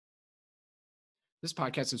This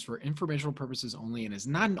podcast is for informational purposes only and is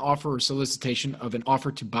not an offer or solicitation of an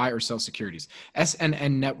offer to buy or sell securities.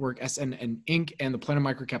 SNN.Network, SNN Inc., and the Planet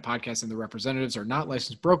MicroCap Podcast and the representatives are not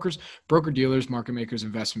licensed brokers, broker-dealers, market makers,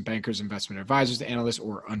 investment bankers, investment advisors, analysts,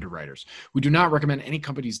 or underwriters. We do not recommend any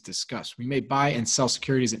companies discussed. We may buy and sell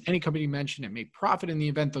securities in any company mentioned and may profit in the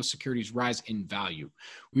event those securities rise in value.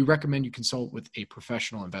 We recommend you consult with a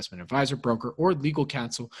professional investment advisor, broker, or legal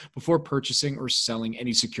counsel before purchasing or selling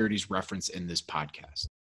any securities referenced in this podcast.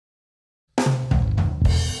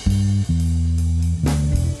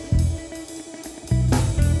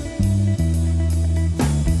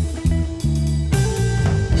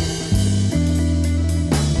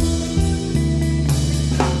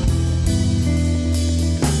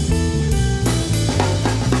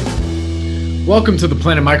 Welcome to the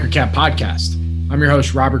Planet MicroCap Podcast. I'm your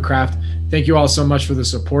host, Robert Kraft. Thank you all so much for the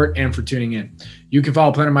support and for tuning in. You can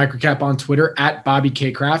follow Planet MicroCap on Twitter at Bobby K.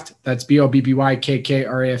 Kraft. That's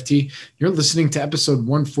BOBBYKKRAFT. You're listening to episode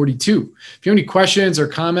 142. If you have any questions or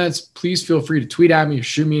comments, please feel free to tweet at me or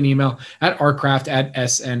shoot me an email at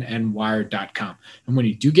rkraft@SNN.Wire.com. And when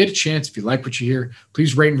you do get a chance, if you like what you hear,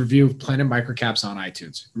 please rate and review Planet MicroCaps on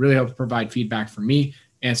iTunes. It really helps provide feedback for me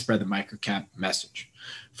and spread the microcap message.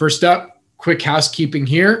 First up, quick housekeeping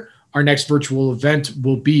here. Our next virtual event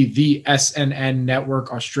will be the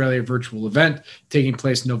SNN.Network Australia virtual event taking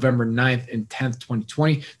place November 9th and 10th,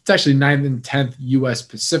 2020. It's actually 9th and 10th U.S.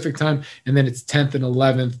 Pacific time, and then it's 10th and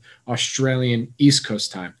 11th Australian East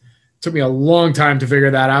Coast time. It took me a long time to figure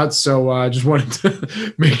that out, so I just wanted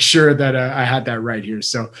to make sure that I had that right here.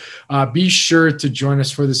 So be sure to join us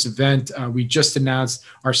for this event. We just announced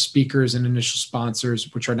our speakers and initial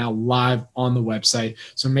sponsors, which are now live on the website.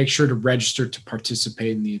 So make sure to register to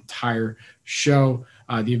participate in the entire show.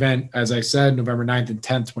 The event, as I said, November 9th and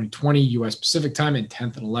 10th, 2020, U.S. Pacific time, and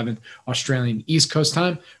 10th and 11th Australian East Coast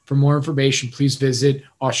time. For more information, please visit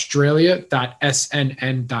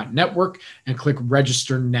australia.snn.network and click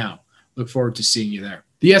register now. Look forward to seeing you there.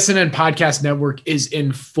 The SNN Podcast Network is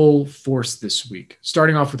in full force this week,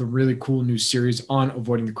 starting off with a really cool new series on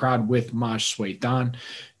avoiding the crowd with Maj Swaydan.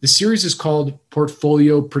 The series is called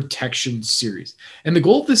Portfolio Protection Series. And the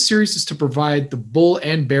goal of this series is to provide the bull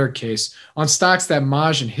and bear case on stocks that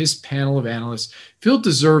Maj and his panel of analysts feel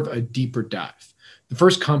deserve a deeper dive. The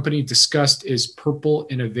first company discussed is Purple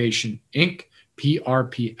Innovation Inc.,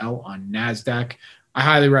 PRPL on NASDAQ. I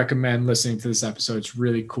highly recommend listening to this episode. It's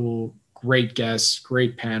really cool. Great guests,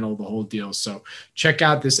 great panel, the whole deal. So check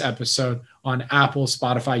out this episode on Apple,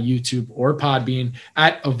 Spotify, YouTube, or Podbean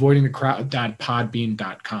at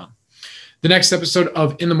avoidingthecrowd.podbean.com. The next episode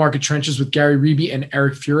of In the Market Trenches with Gary Reeby and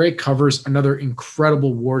Eric Fure covers another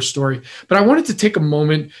incredible war story. But I wanted to take a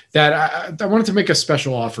moment that I wanted to make a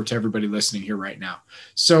special offer to everybody listening here right now.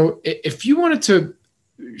 So if you wanted to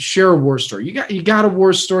share a war story, you got a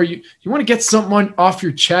war story, you want to get something off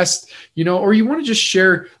your chest, or you want to just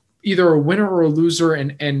share either a winner or a loser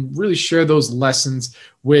and really share those lessons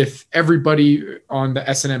with everybody on the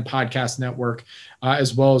SNN Podcast Network,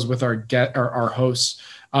 as well as with our hosts.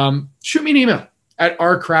 Shoot me an email at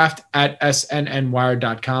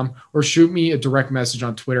rkraft@snn.wire.com or shoot me a direct message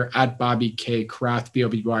on Twitter at Bobby K. Kraft,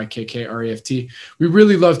 BOBBYKKRAFT. We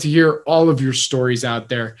really love to hear all of your stories out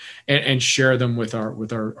there and share them with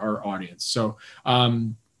our audience. So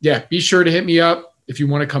be sure to hit me up. If you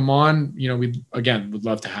want to come on, we would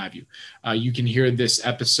love to have you. You can hear this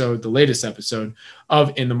episode, the latest episode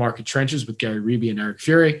of In the Market Trenches with Gary Reeby and Eric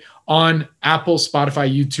Fure on Apple, Spotify,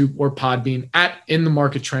 YouTube, or Podbean at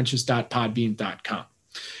inthemarkettrenches.podbean.com.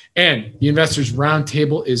 And the Investors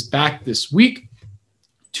Roundtable is back this week.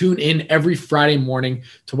 Tune in every Friday morning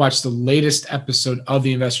to watch the latest episode of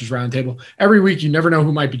the Investors Roundtable. Every week, you never know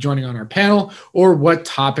who might be joining on our panel or what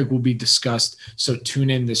topic will be discussed. So tune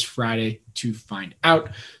in this Friday to find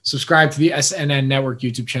out. Subscribe to the SNN Network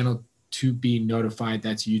YouTube channel to be notified.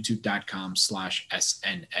 That's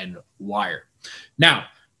youtube.com/SNNWire. Now,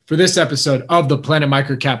 for this episode of the Planet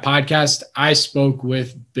MicroCap Podcast, I spoke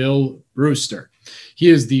with Bill Brewster. He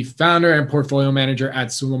is the founder and portfolio manager at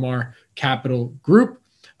Sullimar Capital Group.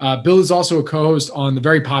 Bill is also a co-host on the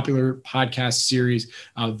very popular podcast series,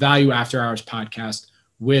 Value After Hours podcast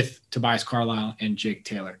with Tobias, Carlisle, and Jake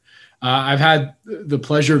Taylor. I've had the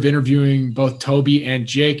pleasure of interviewing both Toby and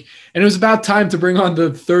Jake, and it was about time to bring on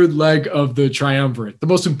the third leg of the triumvirate, the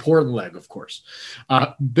most important leg, of course.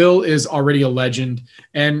 Bill is already a legend,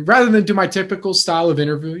 and rather than do my typical style of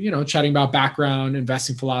interview, chatting about background,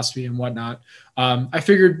 investing philosophy, and whatnot, I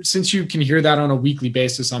figured since you can hear that on a weekly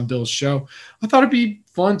basis on Bill's show, I thought it'd be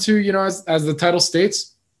fun to, as the title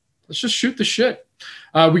states, let's just shoot the shit.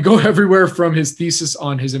 We go everywhere from his thesis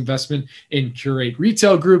on his investment in Qurate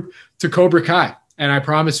Retail Group to Cobra Kai and I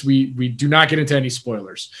promise we do not get into any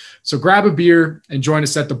spoilers. So grab a beer and join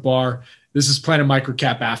us at the bar. This is Planet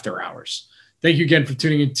MicroCap After Hours. Thank you again for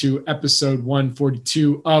tuning into episode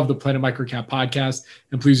 142 of the Planet MicroCap Podcast,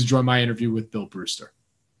 and please enjoy my interview with Bill Brewster.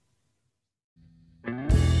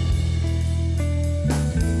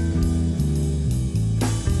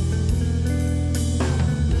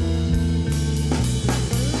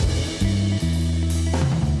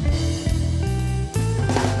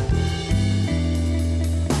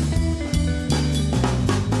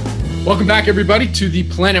 Welcome back, everybody, to the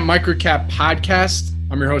Planet MicroCap Podcast.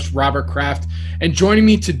 I'm your host, Robert Kraft, and joining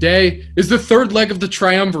me today is the third leg of the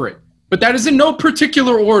triumvirate, but that is in no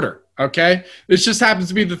particular order, okay? This just happens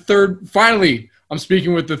to be the third. Finally, I'm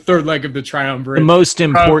speaking with the third leg of the triumvirate. The most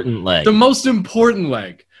important leg. The most important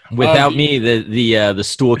leg. Without me, the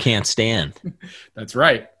stool can't stand. That's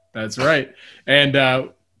right. That's right.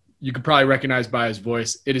 And you can probably recognize by his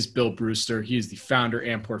voice, it is Bill Brewster. He is the founder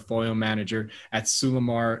and portfolio manager at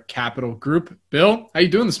Sullimar Capital Group. Bill, how you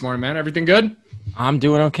doing this morning, man? Everything good? I'm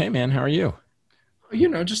doing okay, man. How are you? You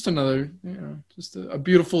know, just another, just a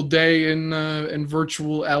beautiful day in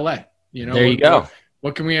virtual LA. You know, there you go.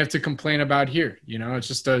 What can we have to complain about here? You know, it's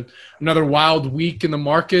just another wild week in the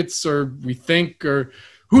markets, or we think, or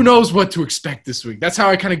who knows what to expect this week. That's how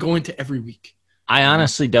I kind of go into every week. I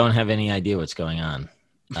honestly don't have any idea what's going on.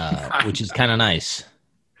 Which is kind of nice.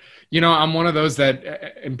 You know, I'm one of those that,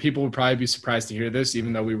 and people would probably be surprised to hear this,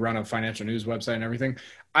 even though we run a financial news website and everything.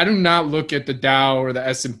 I do not look at the Dow or the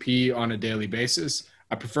S&P on a daily basis.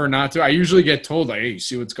 I prefer not to. I usually get told, like, hey, you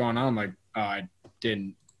see what's going on? I'm like, oh, I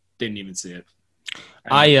didn't even see it.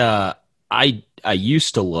 I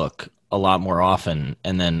used to look a lot more often,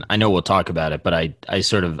 and then I know we'll talk about it, but I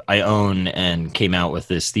own and came out with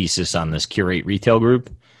this thesis on this Qurate Retail Group.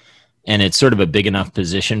 And it's sort of a big enough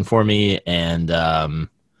position for me, and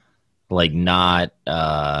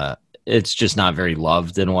it's just not very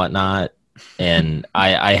loved and whatnot. And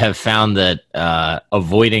I have found that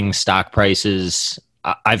avoiding stock prices,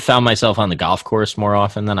 I've found myself on the golf course more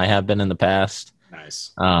often than I have been in the past. Nice.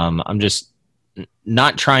 I'm just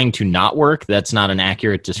not trying to not work. That's not an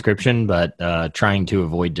accurate description, but trying to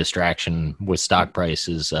avoid distraction with stock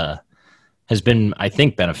prices has been, I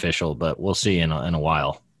think, beneficial. But we'll see in a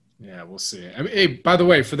while. Yeah, we'll see. I mean, hey, by the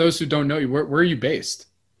way, for those who don't know you, where are you based?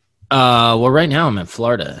 Well, right now I'm in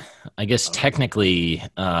Florida. I guess technically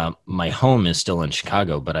my home is still in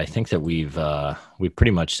Chicago, but I think that we've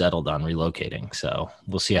pretty much settled on relocating. So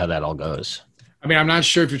we'll see how that all goes. I mean, I'm not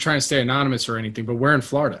sure if you're trying to stay anonymous or anything, but where in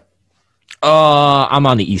Florida? I'm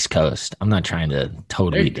on the East Coast. I'm not trying to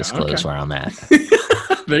totally disclose where I'm at.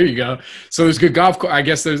 There you go. So there's good golf. I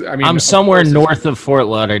guess I'm somewhere north of Fort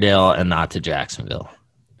Lauderdale and not to Jacksonville.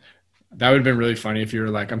 That would have been really funny if you were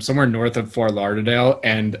like, I'm somewhere north of Fort Lauderdale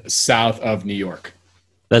and south of New York.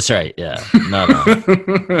 That's right. Yeah. No.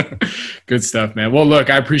 Good stuff, man. Well, look,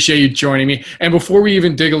 I appreciate you joining me. And before we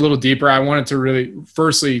even dig a little deeper, I wanted to really,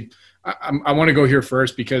 firstly, I want to go here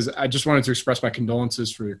first because I just wanted to express my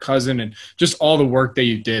condolences for your cousin and just all the work that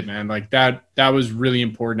you did, man. Like that was really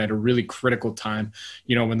important at a really critical time,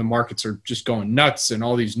 you know, when the markets are just going nuts and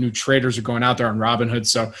all these new traders are going out there on Robinhood.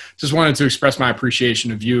 So just wanted to express my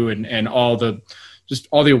appreciation of you and all the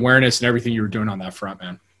awareness and everything you were doing on that front,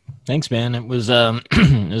 man. Thanks, man. It was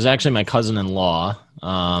it was actually my cousin-in-law.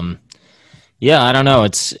 Yeah, I don't know.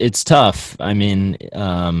 It's tough. I mean,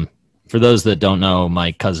 for those that don't know,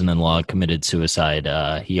 my cousin-in-law committed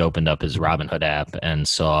suicide. He opened up his Robinhood app and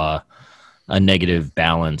saw a negative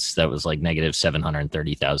balance that was like negative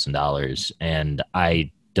 $730,000. And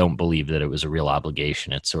I don't believe that it was a real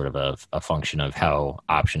obligation. It's sort of a function of how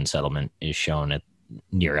option settlement is shown at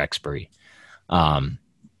near expiry.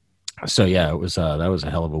 So yeah, that was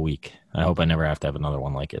a hell of a week. I hope I never have to have another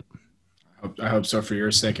one like it. I hope so, for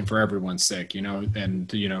your sake and for everyone's sake, you know,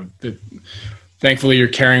 and, you know, thankfully you're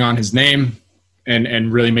carrying on his name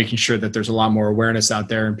and really making sure that there's a lot more awareness out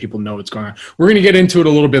there and people know what's going on. We're going to get into it a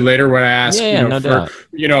little bit later when I ask,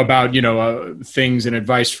 about, things and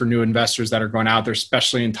advice for new investors that are going out there,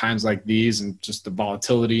 especially in times like these and just the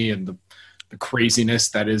volatility and the craziness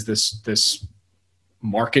that is this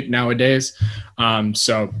market nowadays.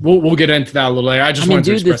 So we'll get into that a little later. I just wanted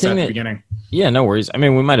to express that at the beginning. Yeah, no worries. I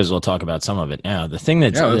mean, we might as well talk about some of it now. The thing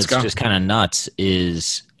that's just kind of nuts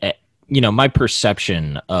is, my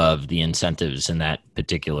perception of the incentives in that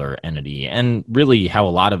particular entity, and really how a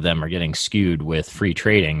lot of them are getting skewed with free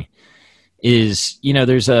trading, is,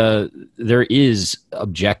 there is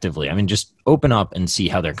objectively, I mean, just open up and see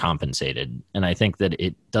how they're compensated. And I think that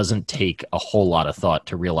it doesn't take a whole lot of thought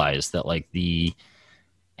to realize that, like, the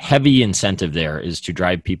heavy incentive there is to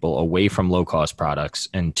drive people away from low-cost products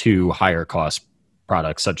and to higher-cost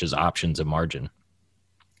products such as options and margin.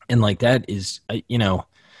 And like that is, you know,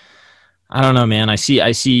 I don't know, man. I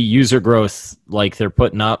see user growth like they're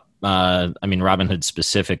putting up. I mean, Robinhood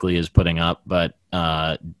specifically is putting up, but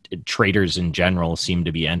traders in general seem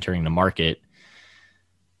to be entering the market.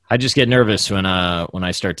 I just get nervous when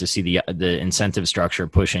I start to see the incentive structure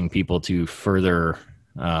pushing people to further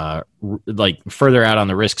further out on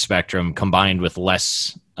the risk spectrum, combined with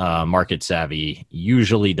less market savvy.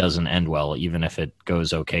 Usually doesn't end well, even if it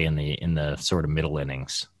goes okay in the sort of middle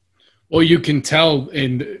innings. Well, you can tell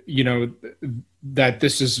that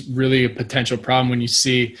this is really a potential problem when you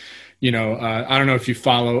see, I don't know if you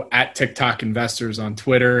follow at TikTok investors on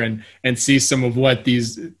Twitter and see some of what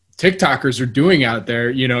these TikTokers are doing out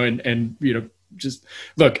there, just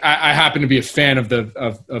look, I happen to be a fan of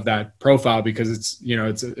that profile because it's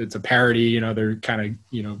a parody, they're kind of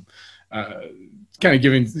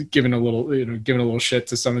giving a little shit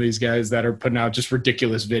to some of these guys that are putting out just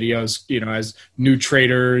ridiculous videos, as new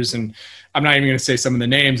traders. And I'm not even going to say some of the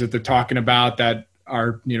names that they're talking about that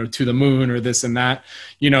are, to the moon or this and that,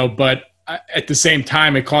 but at the same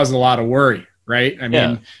time, it caused a lot of worry. Right. I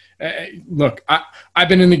mean, look, I've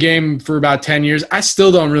been in the game for about 10 years. I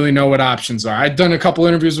still don't really know what options are. I've done a couple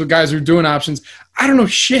interviews with guys who are doing options. I don't know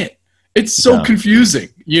shit. It's so confusing,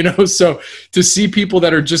 so to see people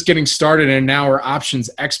that are just getting started and now are options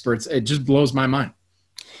experts, it just blows my mind.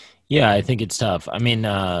 Yeah, I think it's tough. I mean,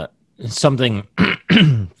 something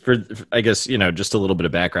for I guess, just a little bit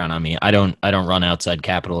of background on me. I don't run outside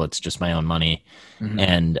capital. It's just my own money. Mm-hmm.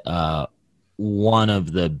 And one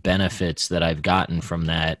of the benefits that I've gotten from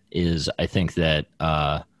that is I think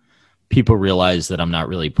that people realize that I'm not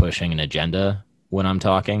really pushing an agenda when I'm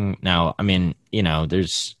talking. Now, I mean,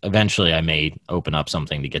 there's eventually I may open up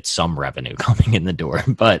something to get some revenue coming in the door,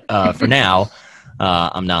 but for now,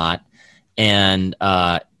 I'm not. And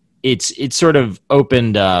it's sort of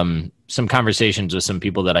opened some conversations with some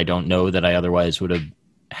people that I don't know that I otherwise would have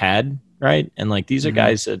had, right? And like these are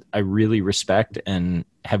guys that I really respect and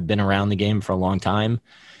have been around the game for a long time.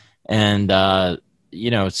 And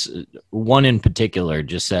it's one in particular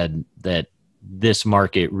just said that this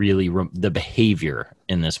market really, the behavior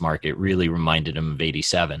in this market really reminded him of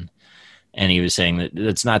 87. And he was saying that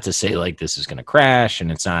that's not to say like this is going to crash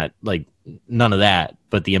and it's not like none of that,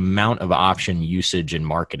 but the amount of option usage in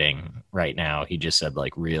marketing right now, he just said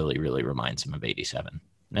like really, really reminds him of 87.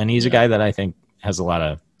 And he's a guy that I think has a lot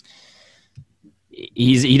of,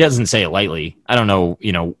 he doesn't say it lightly. I don't know,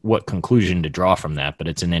 what conclusion to draw from that, but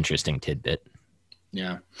it's an interesting tidbit.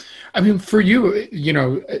 Yeah. I mean, for you,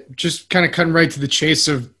 just kind of cutting right to the chase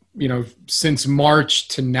of, since March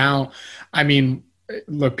to now, I mean,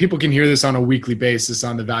 look, people can hear this on a weekly basis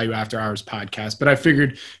on the Value After Hours podcast, but I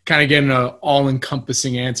figured kind of getting an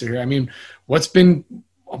all-encompassing answer here. I mean, what's been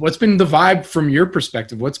the vibe from your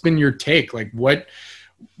perspective? What's been your take? Like, what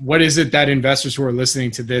is it that investors who are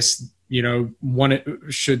listening to this, how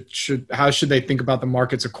should they think about the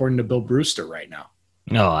markets according to Bill Brewster right now?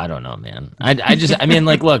 No, I don't know, man. I mean,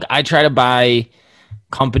 like, look, I try to buy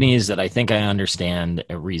companies that I think I understand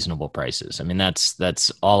at reasonable prices. I mean,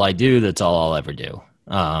 that's all I do. That's all I'll ever do.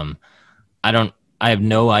 I have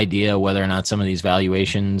no idea whether or not some of these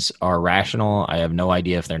valuations are rational. I have no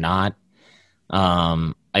idea if they're not.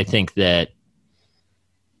 I think that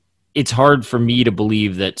it's hard for me to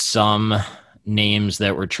believe that some names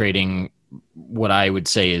that were trading what I would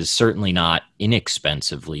say is certainly not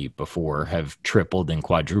inexpensively before have tripled and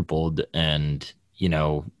quadrupled. And,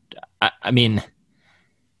 I mean,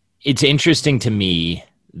 it's interesting to me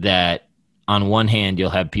that on one hand, you'll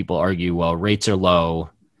have people argue, well, rates are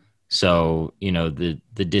low. So, the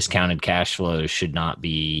discounted cash flows should not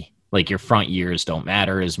be like your front years don't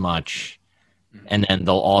matter as much. And then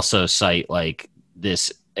they'll also cite like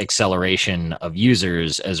this acceleration of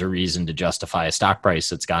users as a reason to justify a stock price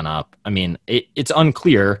that's gone up. I mean, it's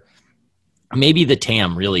unclear. Maybe the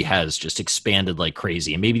TAM really has just expanded like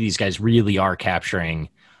crazy, and maybe these guys really are capturing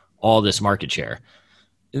all this market share.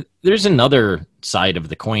 There's another side of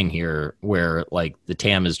the coin here where like the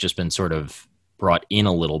TAM has just been sort of brought in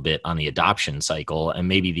a little bit on the adoption cycle, and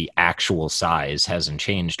maybe the actual size hasn't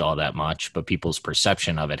changed all that much, but people's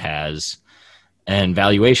perception of it has. And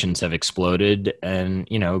valuations have exploded, and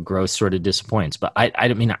growth sort of disappoints. But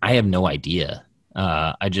I mean, I have no idea.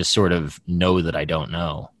 I just sort of know that I don't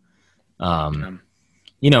know.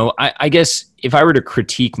 I guess if I were to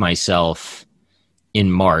critique myself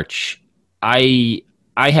in March, I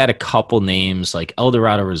had a couple names like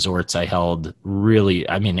Eldorado Resorts. I held really.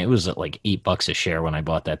 I mean, it was at like $8 a share when I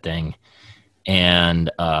bought that thing.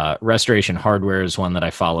 And Restoration Hardware is one that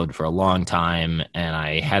I followed for a long time, and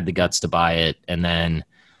I had the guts to buy it. And then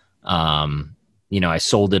I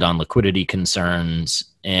sold it on liquidity concerns,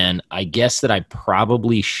 and I guess that I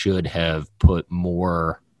probably should have put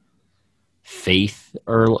more faith,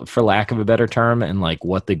 or for lack of a better term, in like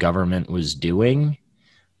what the government was doing.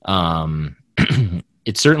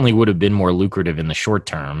 It certainly would have been more lucrative in the short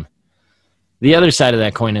term. The other side of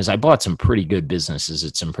that coin is I bought some pretty good businesses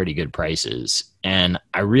at some pretty good prices, and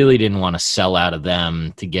I really didn't want to sell out of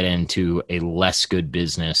them to get into a less good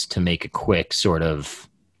business to make a quick sort of,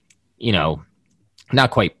 not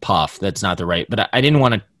quite puff. That's not the right, but I didn't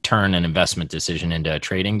want to turn an investment decision into a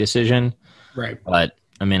trading decision. Right. But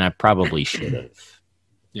I probably should have.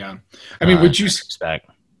 Yeah. Would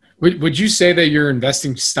you say that your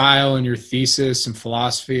investing style and your thesis and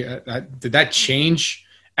philosophy, did that change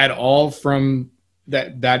at all from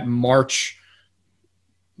that March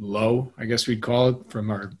low, I guess we'd call it, from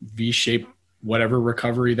our V-shaped whatever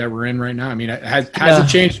recovery that we're in right now? Has it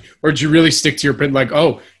changed, or did you really stick to your print? Like,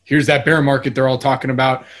 oh, here's that bear market they're all talking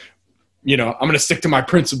about. I'm going to stick to my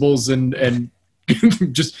principles and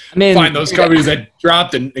just find those companies that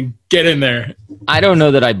dropped and get in there. I don't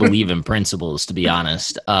know that I believe in principles, to be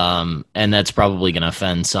honest. And that's probably going to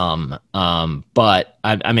offend some. But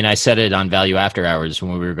I said it on Value After Hours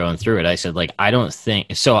when we were going through it. I said, like, I don't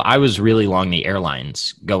think so. I was really long the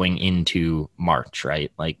airlines going into March,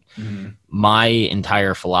 right? Like my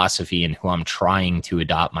entire philosophy and who I'm trying to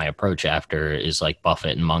adopt my approach after is like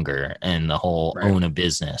Buffett and Munger and the whole own a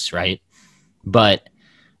business, right? But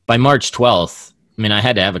by March 12th, I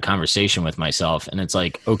had to have a conversation with myself, and it's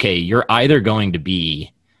like, okay, you're either going to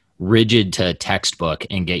be rigid to textbook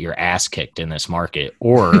and get your ass kicked in this market,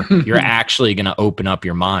 or you're actually going to open up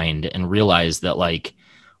your mind and realize that like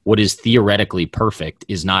what is theoretically perfect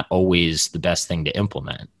is not always the best thing to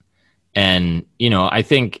implement. And, I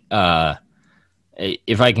think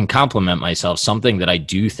if I can compliment myself, something that I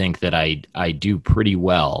do think that I do pretty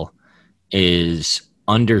well is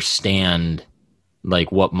understand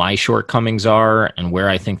like what my shortcomings are and where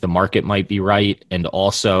I think the market might be right. And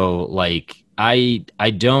also like, I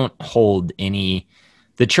don't hold the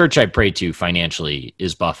church I pray to financially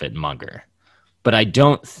is Buffett and Munger, but I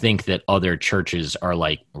don't think that other churches are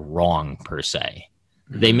like wrong per se.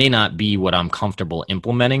 They may not be what I'm comfortable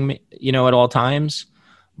implementing, at all times,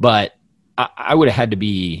 but I would have had to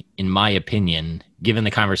be, in my opinion, given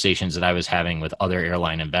the conversations that I was having with other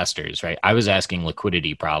airline investors, right? I was asking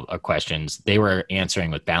liquidity questions. They were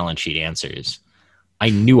answering with balance sheet answers. I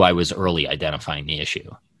knew I was early identifying the issue.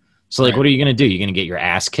 So like, what are you going to do? You're going to get your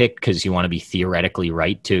ass kicked because you want to be theoretically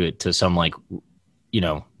right to some like,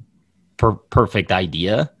 perfect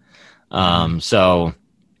idea. So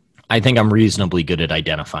I think I'm reasonably good at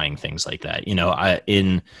identifying things like that.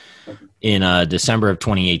 In December of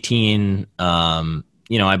 2018,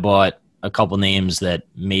 I bought a couple names that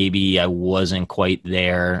maybe I wasn't quite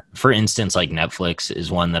there. For instance, like Netflix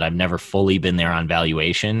is one that I've never fully been there on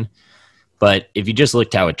valuation. But if you just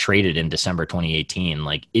looked how it traded in December 2018,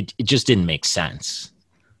 like it just didn't make sense.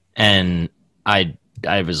 And I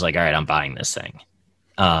was like, all right, I'm buying this thing.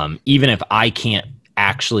 Even if I can't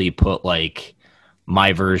actually put like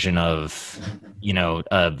my version of,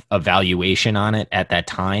 a valuation on it at that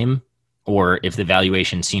time, or if the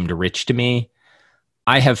valuation seemed rich to me,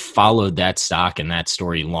 I have followed that stock and that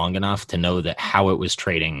story long enough to know that how it was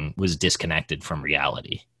trading was disconnected from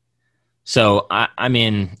reality. So,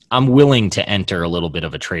 I'm willing to enter a little bit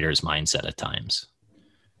of a trader's mindset at times.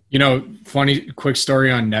 Funny quick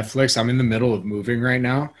story on Netflix. I'm in the middle of moving right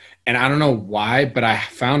now, and I don't know why, but I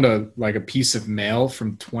found a piece of mail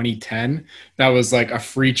from 2010 that was like a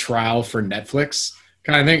free trial for Netflix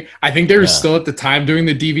kind of thing. I think they were still at the time doing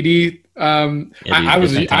the DVD. I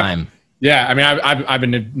was at the time. I've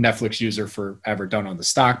been a Netflix user forever. Don't own the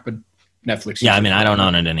stock, but Netflix. Yeah, I don't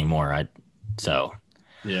own it anymore. I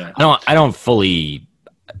don't fully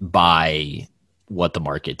buy what the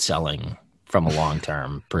market's selling from a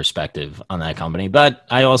long-term perspective on that company, but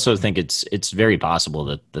I also think it's very possible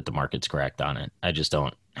that the market's correct on it. I just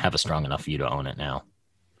don't have a strong enough view to own it now.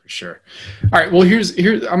 For sure. All right. Well,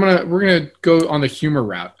 we're gonna go on the humor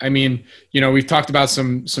route. We've talked about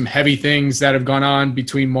some heavy things that have gone on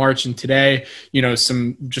between March and today.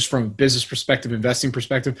 Some just from a business perspective, investing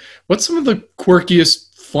perspective. What's some of the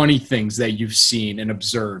quirkiest, funny things that you've seen and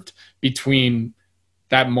observed between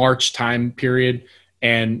that March time period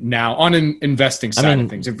and now on an investing side of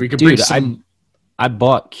things? If we could bring some, I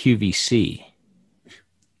bought QVC.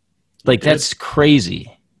 Like that's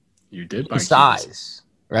crazy. You did buy the size,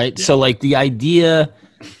 right? Yeah. So like the idea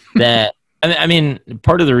that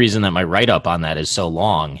part of the reason that my write-up on that is so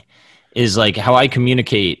long is like how I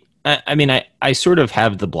communicate. I sort of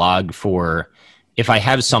have the blog for if I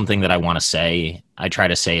have something that I want to say, I try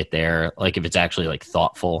to say it there. Like if it's actually like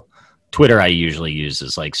thoughtful. Twitter I usually use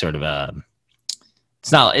as like sort of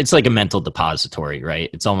it's like a mental depository, right?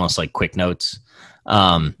 It's almost like quick notes.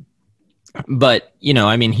 But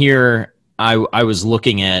I mean, here I was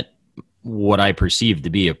looking at what I perceived to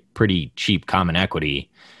be a pretty cheap common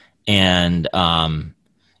equity, and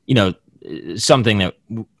something that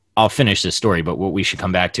I'll finish this story, but what we should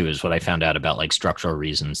come back to is what I found out about like structural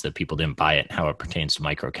reasons that people didn't buy it and how it pertains to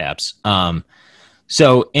microcaps.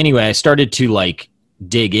 So anyway, I started to like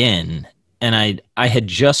dig in, and I had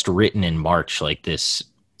just written in March like this,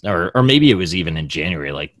 or maybe it was even in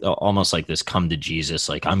January, like almost like this come to Jesus,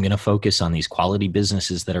 like I'm going to focus on these quality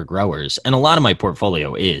businesses that are growers. And a lot of my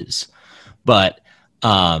portfolio is, but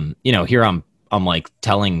here I'm like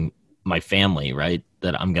telling my family, right,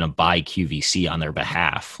 that I'm going to buy QVC on their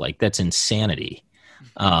behalf. Like that's insanity.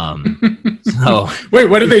 So wait,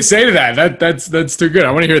 what did they say to that? That's too good. I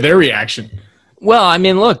want to hear their reaction. Well, I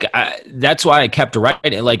mean, look, that's why I kept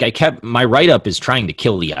writing. Like my write-up is trying to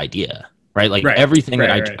kill the idea, right? Like everything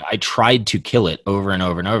that I tried to kill it over and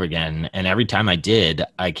over and over again. And every time I did,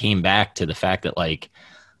 I came back to the fact that like,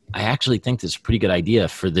 I actually think this is a pretty good idea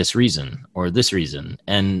for this reason or this reason.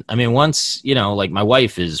 And I mean, once, like my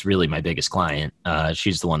wife is really my biggest client.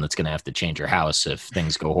 She's the one that's going to have to change her house if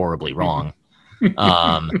things go horribly wrong.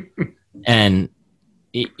 And,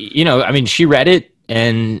 I mean, she read it.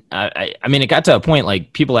 And I mean, it got to a point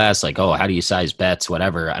like people ask like, oh, how do you size bets,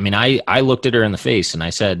 whatever. I mean, I looked at her in the face and I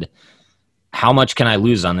said, how much can I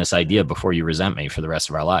lose on this idea before you resent me for the rest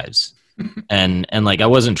of our lives? And like, I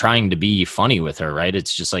wasn't trying to be funny with her, right?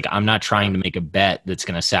 It's just like, I'm not trying to make a bet that's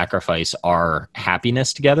going to sacrifice our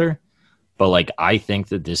happiness together. But like, I think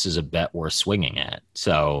that this is a bet worth swinging at.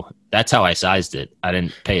 So that's how I sized it. I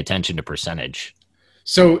didn't pay attention to percentage.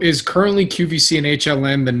 So is currently QVC and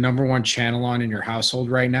HLN the number one channel on in your household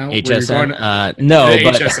right now? HSN? No,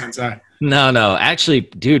 but HSN side. No. Actually,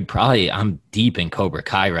 dude, probably I'm deep in Cobra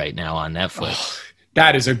Kai right now on Netflix. Oh,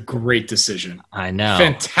 that is a great decision. I know.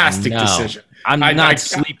 Fantastic decision. I'm not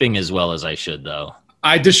sleeping as well as I should, though.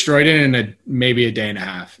 I destroyed it in maybe a day and a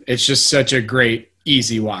half. It's just such a great,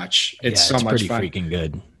 easy watch. It's so much fun. Freaking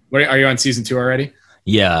good. Are you on season 2 already?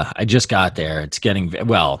 Yeah, I just got there. It's getting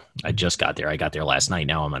I just got there. I got there last night.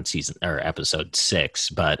 Now I'm on episode 6.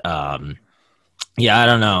 But yeah, I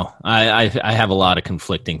don't know. I have a lot of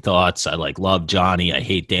conflicting thoughts. I like love Johnny. I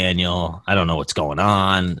hate Daniel. I don't know what's going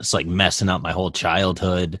on. It's like messing up my whole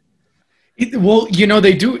childhood. Well,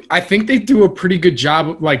 they do. I think they do a pretty good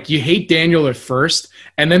job. Like you hate Daniel at first,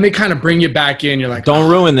 and then they kind of bring you back in. You're like, don't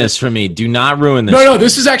ruin this for me. Do not ruin this. No.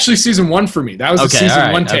 This is actually season 1 for me. That was a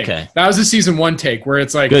season 1 take. Okay. That was a season 1 take where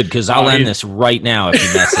it's like good because I'll end this right now if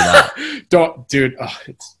you mess it up. Don't, dude.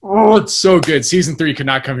 It's so good. Season 3 could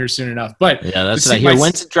not come here soon enough. But yeah, that's what I hear.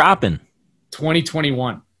 When's it dropping?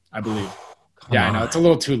 2021, I believe. I know it's a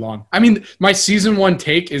little too long. I mean, my season 1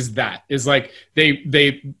 take is like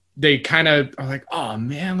they kind of are like, oh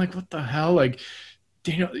man, like what the hell? Like,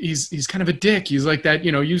 Daniel, he's kind of a dick. He's like that,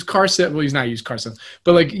 used car sales. Well, he's not used car sales,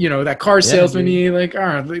 but like, that car salesman, he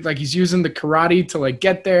like he's using the karate to like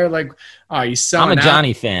get there. Like, oh, he's selling. I'm a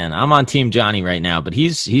Johnny fan. I'm on team Johnny right now, but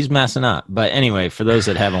he's messing up. But anyway, for those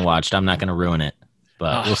that haven't watched, I'm not going to ruin it,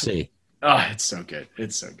 but we'll see. Oh, it's so good.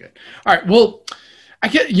 It's so good. All right. Well, I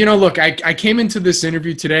get, look, I came into this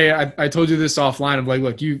interview today. I told you this offline. I'm like,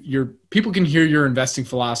 look, people can hear your investing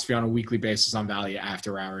philosophy on a weekly basis on Value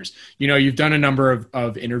After Hours. You've done a number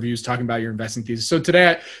of interviews talking about your investing thesis. So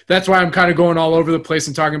today, that's why I'm kind of going all over the place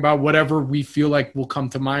and talking about whatever we feel like will come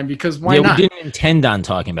to mind, because why not? We didn't intend on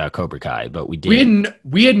talking about Cobra Kai, but we did.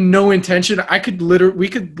 We had no intention. We could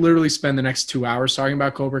literally spend the next 2 hours talking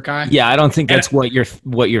about Cobra Kai. Yeah, I don't think that's what your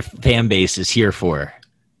fan base is here for.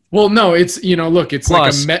 Well, no, it's, look, it's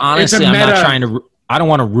Plus, like honestly, I'm not trying to, I don't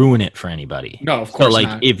want to ruin it for anybody. No, of course not. So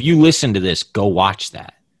not. If you listen to this, go watch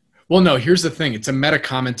that. Well, no, here's the thing. It's a meta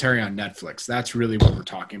commentary on Netflix. That's really what we're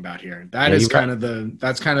talking about here. That's kind of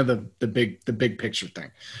the big picture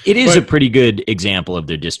thing. It is a pretty good example of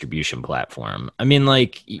their distribution platform. I mean,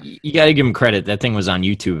 like, you got to give them credit. That thing was on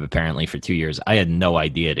YouTube apparently for 2 years. I had no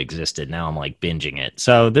idea it existed. Now I'm like binging it.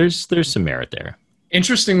 So there's some merit there.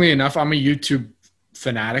 Interestingly enough, I'm a YouTube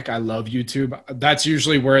fanatic. I love YouTube. That's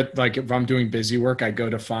usually where, like, if I'm doing busy work, I go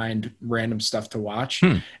to find random stuff to watch.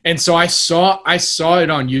 And so I saw it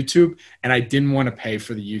on YouTube, and I didn't want to pay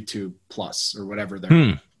for the YouTube Plus or whatever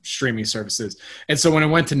their streaming service is. And so when I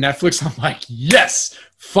went to Netflix, I'm like, yes,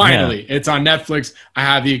 finally, it's on Netflix. I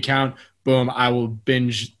have the account. Boom, I will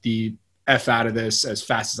binge the F out of this as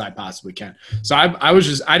fast as I possibly can. So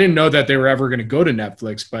I didn't know that they were ever going to go to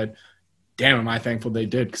Netflix, but damn, am I thankful they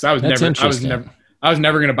did, because I was I was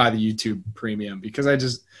never going to buy the YouTube premium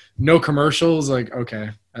because no commercials. Like,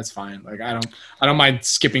 okay, that's fine. Like, I don't mind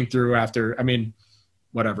skipping through after,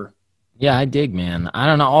 whatever. Yeah, I dig, man. I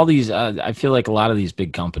don't know. All these, I feel like a lot of these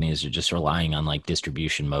big companies are just relying on like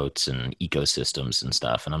distribution moats and ecosystems and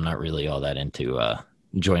stuff. And I'm not really all that into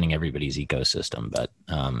joining everybody's ecosystem. But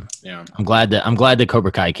yeah, I'm glad that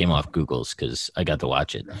Cobra Kai came off Google's because I got to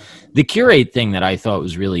watch it. The Qurate thing that I thought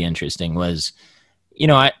was really interesting was,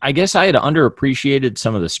 I guess I had underappreciated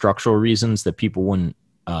some of the structural reasons that people wouldn't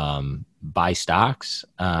buy stocks.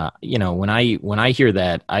 When I hear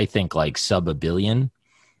that, I think like sub $1 billion.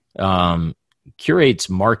 Qurate's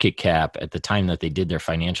market cap at the time that they did their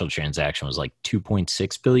financial transaction was like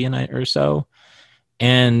 2.6 billion or so.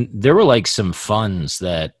 And there were like some funds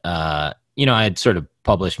that, I had sort of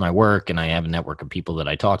published my work and I have a network of people that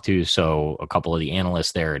I talk to. So a couple of the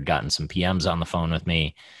analysts there had gotten some PMs on the phone with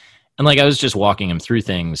me. And like, I was just walking them through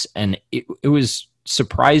things. And it was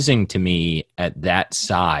surprising to me at that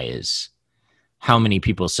size, how many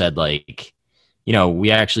people said like,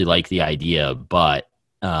 we actually like the idea, but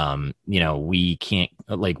we can't,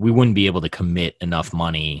 like, we wouldn't be able to commit enough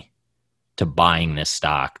money to buying this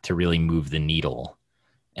stock to really move the needle.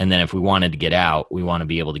 And then if we wanted to get out, we want to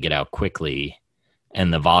be able to get out quickly,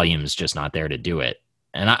 and the volume's just not there to do it.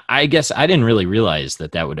 And I guess I didn't really realize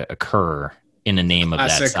that would occur in a name of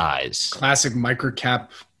that size. Classic microcap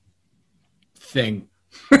thing.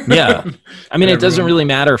 Yeah. It doesn't really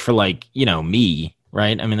matter for like, me,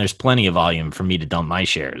 right? There's plenty of volume for me to dump my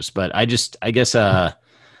shares, but I guess,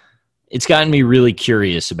 it's gotten me really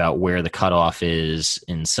curious about where the cutoff is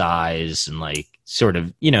in size and like sort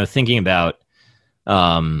of, thinking about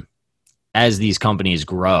as these companies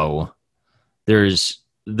grow, there's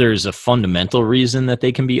a fundamental reason that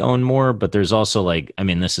they can be owned more, but there's also like,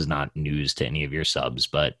 this is not news to any of your subs,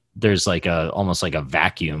 but there's like almost like a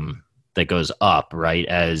vacuum that goes up, right?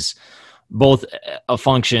 As both a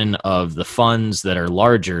function of the funds that are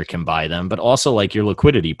larger can buy them, but also like your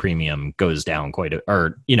liquidity premium goes down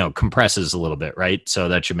compresses a little bit, right? So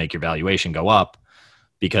that should make your valuation go up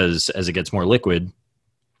because as it gets more liquid,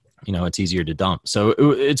 it's easier to dump. So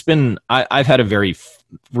it's been, I've had a very,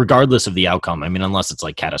 regardless of the outcome, unless it's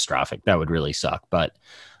like catastrophic, that would really suck. But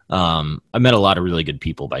I met a lot of really good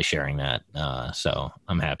people by sharing that. So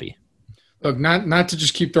I'm happy. Look, not to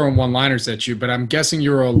just keep throwing one-liners at you, but I'm guessing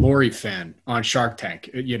you're a Lori fan on Shark Tank.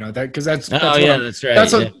 Because that's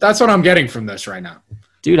right. That's what I'm getting from this right now.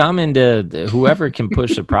 Dude, I'm into whoever can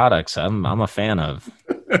push the products. I'm a fan of.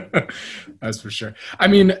 That's for sure.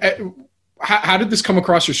 How did this come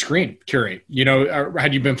across your screen, Qurate?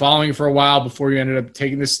 Had you been following for a while before you ended up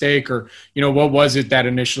taking the stake, or what was it that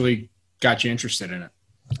initially got you interested in it?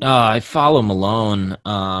 I follow Malone,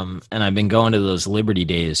 and I've been going to those Liberty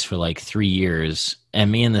Days for like 3 years. And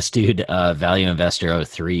me and this dude, Value Investor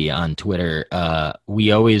 03 on Twitter,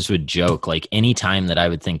 we always would joke, like anytime that I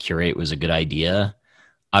would think Qurate was a good idea,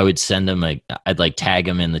 I would send him I'd like tag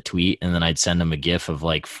him in the tweet, and then I'd send him a GIF of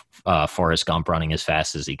like Forrest Gump running as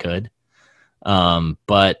fast as he could.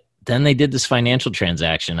 But then they did this financial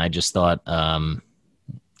transaction. I just thought, I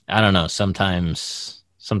don't know, sometimes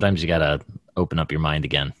you got to open up your mind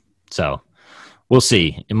again. So we'll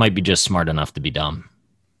see. It might be just smart enough to be dumb.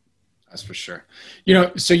 That's for sure.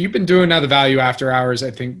 So you've been doing now the Value After Hours,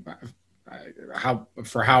 I think,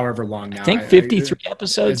 for however long now. I think 53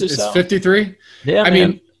 episodes or so. It's 53?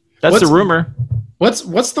 Yeah, that's the rumor. What's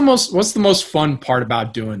the most fun part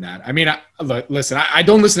about doing that? Listen, I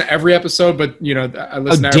don't listen to every episode, but I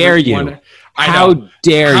listen to every one. How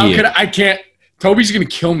dare you? I can't. Toby's going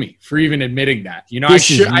to kill me for even admitting that. I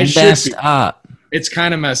should be. Up. It's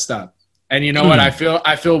kind of messed up. And you know what? I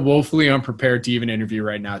feel woefully unprepared to even interview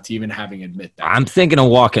right now, to even having admit that. I'm thinking of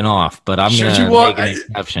walking off, but I'm going to make an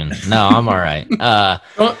exception. No, I'm all right.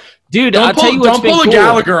 Dude, I'll tell you what's been cool. Don't pull a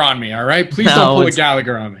Gallagher on me, all right? Please don't pull a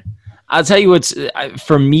Gallagher on me. I'll tell you what's,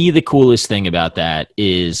 for me, the coolest thing about that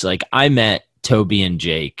is, like, I met Toby and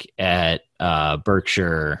Jake at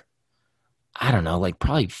Berkshire, I don't know, like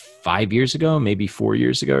probably 5 years ago, maybe 4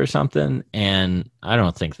 years ago or something. And I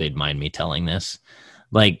don't think they'd mind me telling this.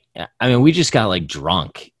 Like, we just got like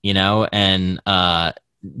drunk, and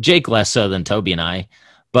Jake less so than Toby and I.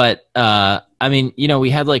 But, we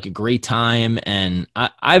had like a great time, and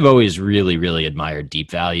I've always really, really admired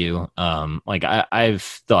Deep Value. I've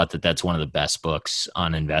thought that that's one of the best books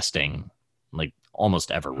on investing, like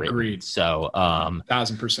almost ever written. Agreed. So,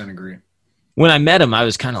 1000% agree. When I met him, I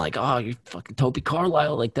was kind of like, "Oh, you're fucking Toby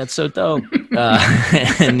Carlisle. Like, that's so dope."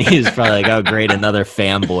 And he was probably like, "Oh, great, another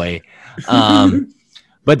fanboy."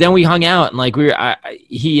 But then we hung out, and like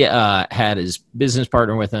he had his business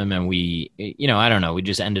partner with him, and we, I don't know, we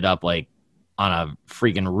just ended up like on a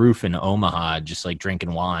freaking roof in Omaha, just like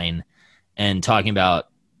drinking wine and talking about,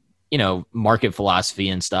 market philosophy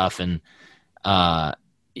and stuff. And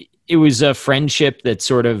it was a friendship that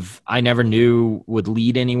sort of I never knew would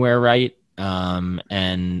lead anywhere, right?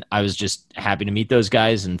 And I was just happy to meet those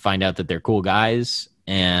guys and find out that they're cool guys.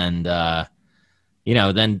 And,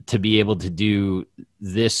 then to be able to do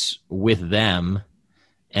this with them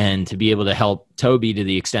and to be able to help Toby to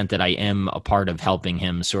the extent that I am a part of helping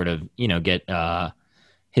him sort of, get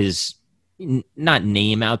his not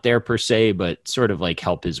name out there per se, but sort of like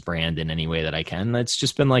help his brand in any way that I can. It's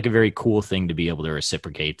just been like a very cool thing to be able to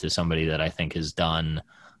reciprocate to somebody that I think has done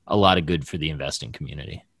a lot of good for the investing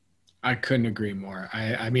community. I couldn't agree more.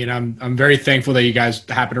 I mean, I'm very thankful that you guys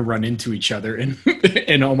happen to run into each other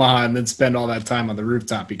in Omaha and then spend all that time on the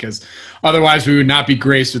rooftop, because otherwise we would not be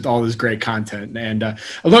graced with all this great content. And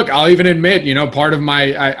look, I'll even admit, part of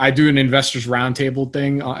I do an investors roundtable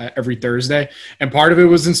thing every Thursday, and part of it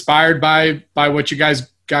was inspired by what you guys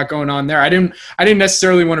got going on there. I didn't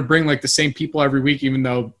necessarily want to bring like the same people every week, even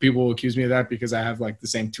though people will accuse me of that because I have like the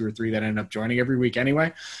same 2 or 3 that end up joining every week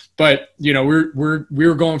anyway. But we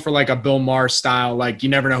were going for like a Bill Maher style, like you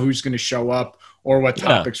never know who's going to show up or what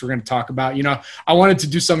topics we're going to talk about. I wanted to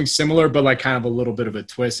do something similar, but like kind of a little bit of a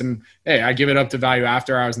twist. And hey, I give it up to Value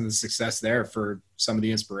After Hours and the success there for some of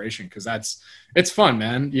the inspiration, because it's fun,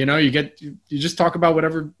 man. You just talk about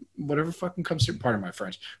whatever fucking comes to, pardon my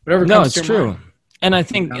French, whatever comes to your true. mind. And I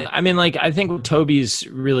think, I think Toby's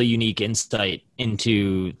really unique insight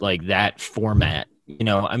into like that format,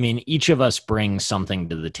 each of us brings something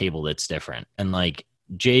to the table that's different. And like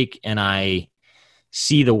Jake and I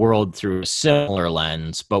see the world through a similar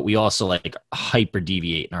lens, but we also like hyper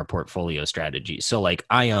deviate in our portfolio strategy. So like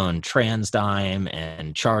I own TransDigm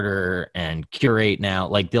and Charter and Qurate now.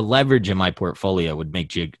 Like the leverage in my portfolio would make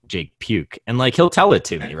Jake puke, and like he'll tell it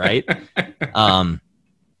to me, right?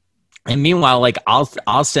 And meanwhile, like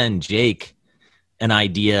I'll send Jake an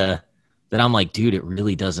idea that I'm like, dude, it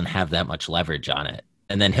really doesn't have that much leverage on it.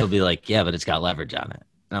 And then he'll be like, yeah, but it's got leverage on it.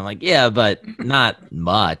 And I'm like, yeah, but not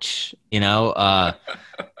much,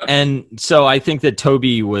 And so I think that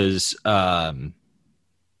Toby was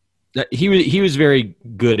he was very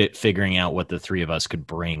good at figuring out what the 3 of us could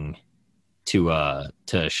bring to a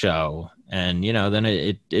show. And, then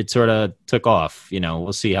it sort of took off.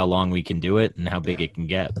 We'll see how long we can do it and how big it can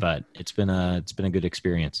get, but it's been a good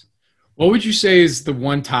experience. What would you say is the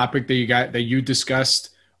one topic that you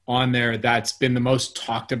discussed on there that's been the most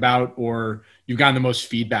talked about or you've gotten the most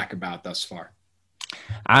feedback about thus far?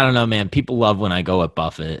 I don't know, man. People love when I go at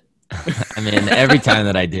Buffett. Every time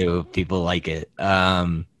that I do, people like it.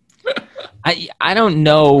 I don't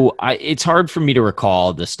know. It's hard for me to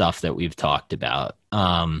recall the stuff that we've talked about.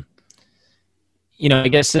 I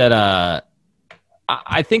guess that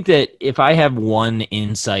I think that if I have one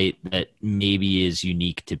insight that maybe is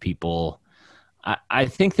unique to people, I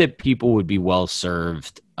think that people would be well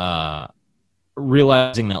served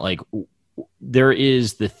realizing that like there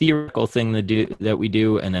is the theoretical thing that we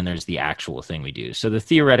do, and then there's the actual thing we do. So the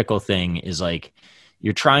theoretical thing is like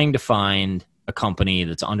you're trying to find a company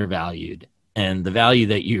that's undervalued, and the value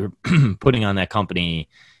that you're putting on that company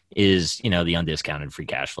is, the undiscounted free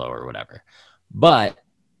cash flow or whatever. But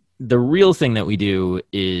the real thing that we do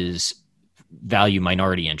is value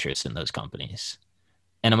minority interest in those companies.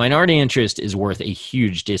 And a minority interest is worth a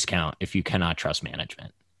huge discount if you cannot trust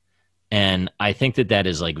management. And I think that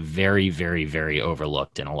is like very, very, very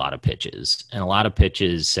overlooked in a lot of pitches. And a lot of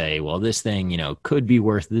pitches say, well, this thing, could be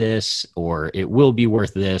worth this, or it will be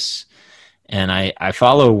worth this. And I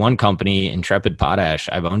follow one company, Intrepid Potash.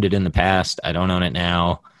 I've owned it in the past. I don't own it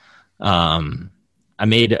now. I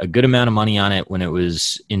made a good amount of money on it when it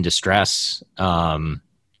was in distress. And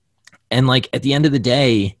like at the end of the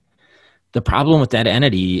day, the problem with that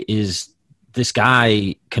entity is this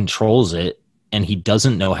guy controls it and he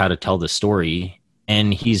doesn't know how to tell the story.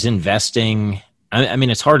 And he's investing.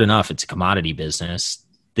 It's hard enough. It's a commodity business.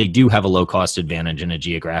 They do have a low cost advantage in a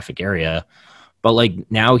geographic area, but like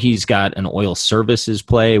now he's got an oil services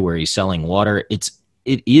play where he's selling water. It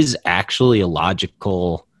is actually a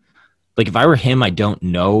logical, like if I were him, I don't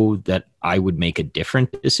know that I would make a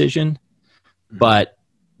different decision. But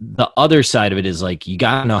the other side of it is like, you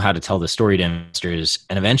got to know how to tell the story to investors,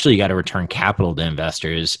 and eventually you got to return capital to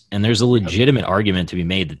investors. And there's a legitimate argument to be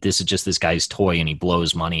made that this is just this guy's toy and he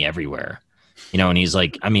blows money everywhere. And he's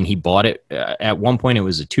like, he bought it at one point. It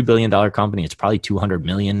was a $2 billion company. It's probably 200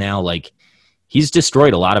 million now. Like he's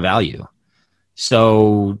destroyed a lot of value.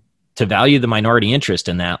 So to value the minority interest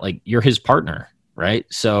in that, like you're his partner. Right.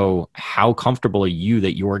 So how comfortable are you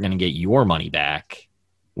that you're going to get your money back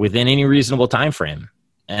within any reasonable time frame?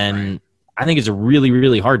 And I think it's really,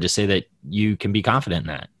 really hard to say that you can be confident in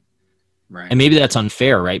that. Right. And maybe that's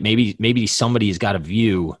unfair, right? Maybe somebody's got a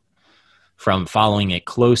view from following it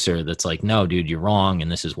closer that's like, no, dude, you're wrong,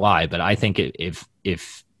 and this is why. But I think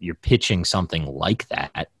if you're pitching something like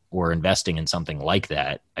that or investing in something like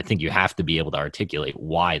that, I think you have to be able to articulate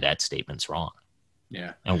why that statement's wrong.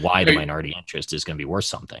 Yeah. And why the minority interest is going to be worth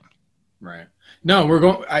something. Right. No,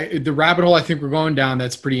 the rabbit hole I think we're going down,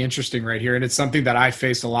 that's pretty interesting right here. And it's something that I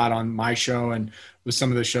face a lot on my show and with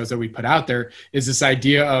some of the shows that we put out there, is this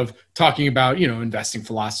idea of talking about, investing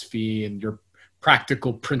philosophy and your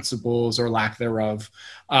practical principles or lack thereof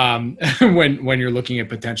when you're looking at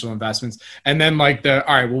potential investments. And then all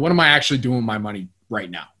right, well, what am I actually doing with my money right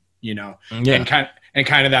now? And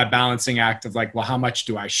kind of that balancing act of like, well, how much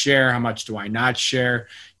do I share? How much do I not share?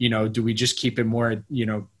 Do we just keep it more,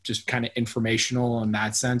 just kind of informational in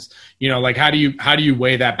that sense? How do you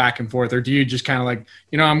weigh that back and forth? Or do you just kind of like,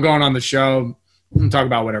 I'm going on the show and talk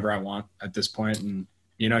about whatever I want at this point, and,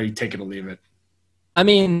 you take it or leave it? I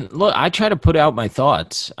mean, look, I try to put out my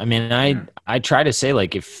thoughts. I mean, I try to say,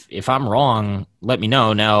 like, if I'm wrong, let me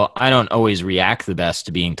know. Now, I don't always react the best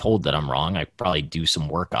to being told that I'm wrong. I probably do some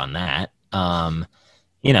work on that.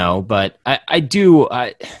 But I do,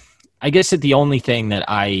 I guess that the only thing that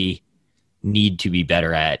I need to be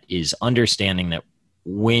better at is understanding that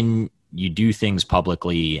when you do things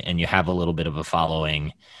publicly and you have a little bit of a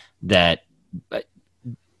following, that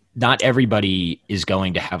not everybody is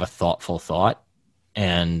going to have a thoughtful thought,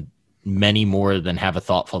 and many more than have a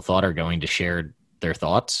thoughtful thought are going to share their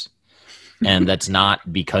thoughts. And that's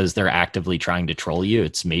not because they're actively trying to troll you.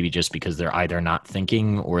 It's maybe just because they're either not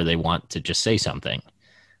thinking or they want to just say something.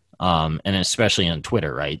 And especially on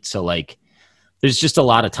Twitter, right? So like, there's just a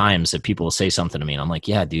lot of times that people will say something to me and I'm like,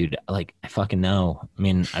 yeah, dude, like, I fucking know. I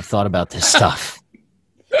mean, I've thought about this stuff.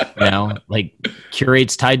 Like,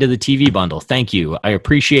 Qurate's tied to the TV bundle. Thank you. I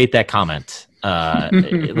appreciate that comment. Like,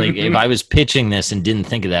 if I was pitching this and didn't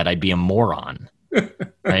think of that, I'd be a moron.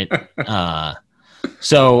 Right.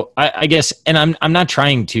 So I guess, and I'm not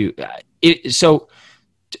trying to, so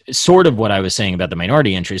sort of what I was saying about the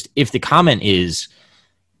minority interest, if the comment is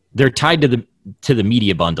they're tied to the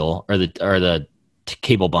media bundle or the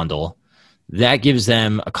cable bundle, that gives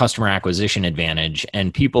them a customer acquisition advantage,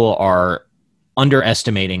 and people are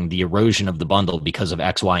underestimating the erosion of the bundle because of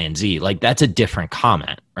X, Y, and Z. Like, that's a different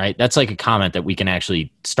comment, right? That's like a comment that we can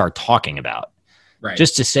actually start talking about. Right.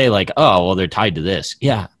 Just to say like, oh, well, they're tied to this.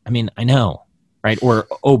 Yeah. I mean, I know. Right. Or,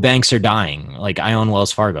 oh, banks are dying. Like, I own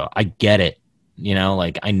Wells Fargo. I get it.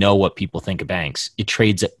 Like, I know what people think of banks. It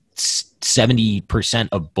trades at 70%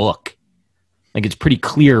 of book. Like, it's pretty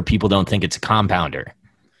clear people don't think it's a compounder.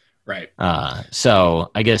 Right. So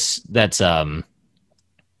I guess that's, I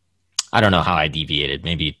don't know how I deviated.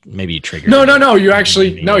 Maybe you triggered. No. You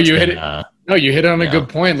actually, you hit it. No, you hit it on a good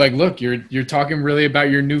point. Like, look, you're talking really about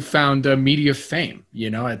your newfound media fame,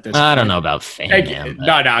 at this point. I don't know about fame.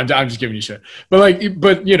 No, I'm just giving you shit. But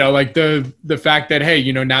the fact that,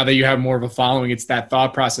 hey, now that you have more of a following, it's that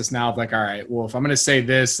thought process now of like, all right, well, if I'm going to say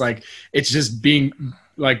this, like, it's just being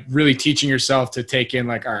like really teaching yourself to take in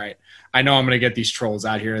like, all right, I know I'm going to get these trolls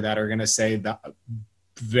out here that are going to say the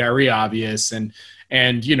very obvious, and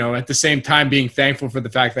at the same time being thankful for the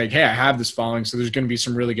fact that, hey, I have this following, so there's going to be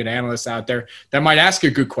some really good analysts out there that might ask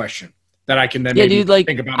a good question that I can then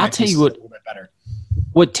think about. I'll tell you what, a little bit better.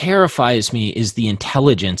 What terrifies me is the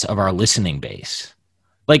intelligence of our listening base.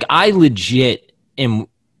 Like, I'm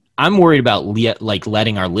worried about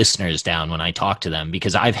letting our listeners down when I talk to them,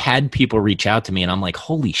 because I've had people reach out to me and I'm like,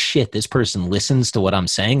 holy shit, this person listens to what I'm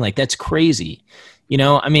saying. Like, that's crazy.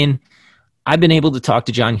 I mean, I've been able to talk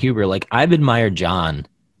to John Huber. Like, I've admired John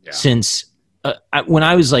since when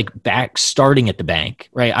I was like back starting at the bank,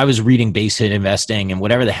 right? I was reading Base Hit Investing and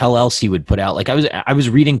whatever the hell else he would put out. Like, I was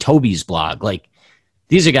reading Toby's blog. Like,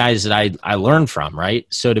 these are guys that I learned from, right?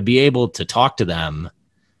 So to be able to talk to them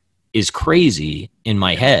is crazy in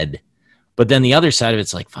my head. But then the other side of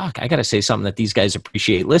it's like, fuck, I got to say something that these guys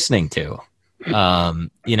appreciate listening to,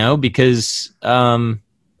 because I'm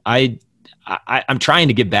trying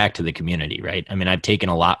to give back to the community, right? I mean, I've taken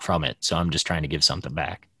a lot from it, so I'm just trying to give something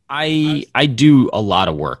back. I do a lot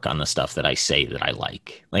of work on the stuff that I say that I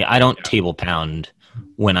like. Like, I don't table pound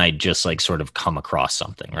when I just like sort of come across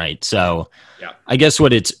something, right? So I guess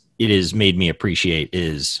what it has made me appreciate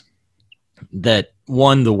is that,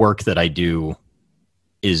 one, the work that I do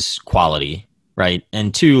is quality, right?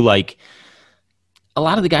 And two, like, a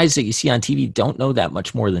lot of the guys that you see on TV don't know that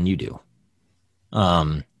much more than you do.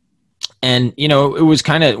 And, it was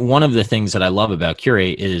kind of one of the things that I love about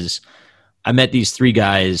Qurate is I met these three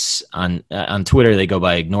guys on Twitter. They go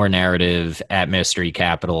by Ignore Narrative, at Mystery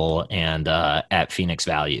Capital, and at Phoenix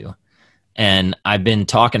Value. And I've been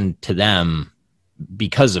talking to them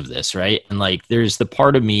because of this, right? And like, there's the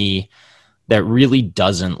part of me that really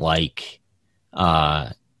doesn't like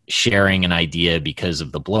sharing an idea because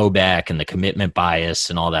of the blowback and the commitment bias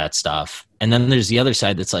and all that stuff. And then there's the other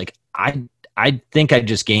side that's like, I think I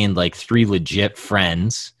just gained like 3 legit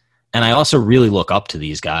friends. And I also really look up to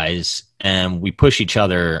these guys, and we push each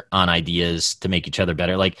other on ideas to make each other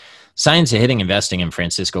better. Like Science of Hitting Investing and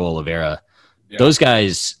Francisco Oliveira, those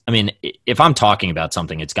guys, I mean, if I'm talking about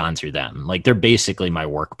something, it's gone through them. Like they're basically my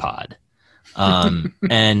work pod. And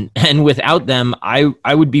without them,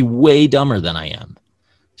 I would be way dumber than I am.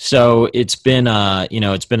 So it's been,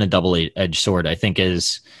 it's been a double-edged sword. I think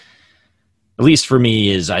at least for me,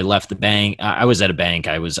 is I left the bank. I was at a bank.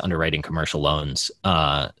 I was underwriting commercial loans.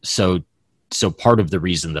 So part of the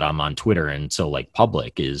reason that I'm on Twitter and so like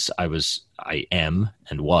public is I am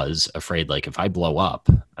and was afraid, like if I blow up,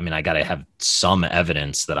 I mean, I got to have some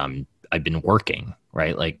evidence that I've been working,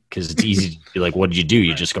 right? Like, cause it's easy to be like, what did you do?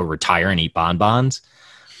 You just go retire and eat bonbons.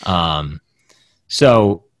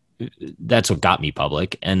 So that's what got me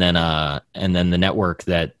public. And then the network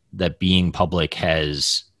that being public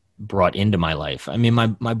has brought into my life. I mean,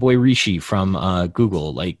 my boy Rishi from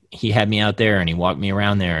Google, like he had me out there and he walked me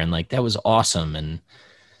around there, and like that was awesome. And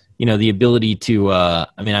the ability to I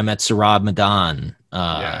met Sarab Madan.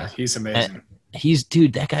 He's amazing.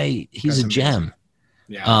 That guy, he's a gem.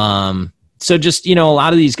 Yeah. So just, a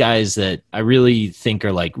lot of these guys that I really think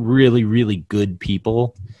are like really, really good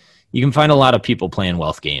people. You can find a lot of people playing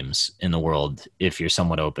wealth games in the world if you're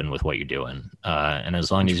somewhat open with what you're doing. And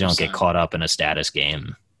as long as you don't get caught up in a status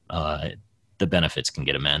game, the benefits can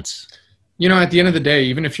get immense. At the end of the day,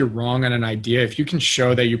 even if you're wrong on an idea, if you can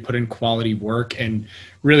show that you put in quality work and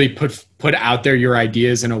really put out there your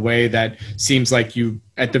ideas in a way that seems like you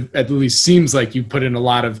at least seems like you put in a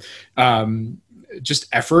lot of just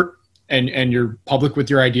effort, and you're public with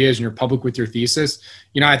your ideas and you're public with your thesis,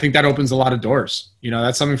 I think that opens a lot of doors.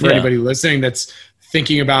 That's something for anybody listening that's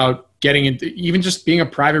thinking about getting into even just being a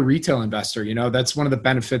private retail investor. That's one of the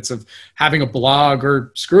benefits of having a blog,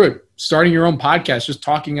 or screw it, starting your own podcast, just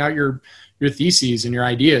talking out your theses and your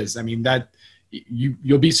ideas. I mean, that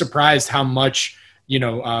you'll be surprised how much,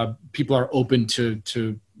 people are open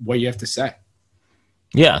to what you have to say.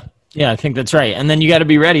 Yeah. Yeah, I think that's right. And then you got to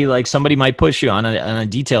be ready. Like somebody might push you on a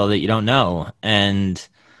detail that you don't know. And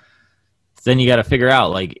then you got to figure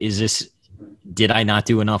out, like, did I not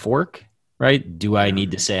do enough work? Right? Do I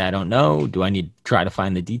need to say I don't know? Do I need to try to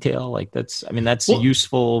find the detail? Like that's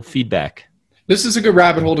useful feedback. This is a good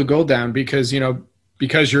rabbit hole to go down because you're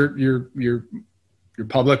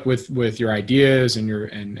public with your ideas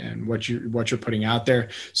and what you're putting out there.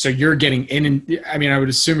 So you're getting I would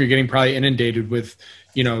assume you're getting probably inundated with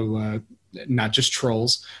not just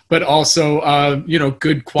trolls, but also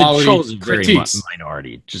good quality the trolls are critiques. Very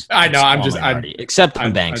minority. I know. Except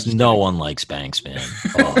on banks. No one likes banks, man.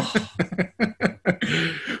 Oh.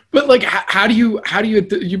 But like, how do you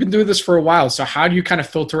you've been doing this for a while, so how do you kind of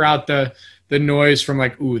filter out the noise from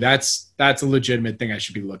like, ooh, that's a legitimate thing I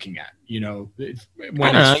should be looking at,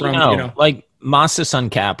 when it's from like Masa Sun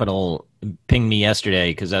Capital pinged me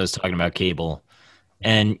yesterday because I was talking about cable.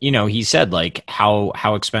 And, he said, like, how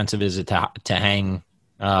expensive is it to hang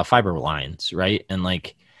fiber lines, right? And,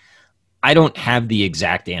 like, I don't have the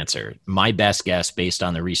exact answer. My best guess, based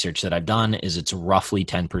on the research that I've done, is it's roughly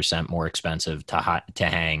 10% more expensive to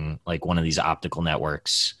hang, like, one of these optical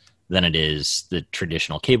networks than it is the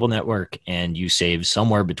traditional cable network, and you save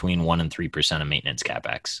somewhere between 1% and 3% of maintenance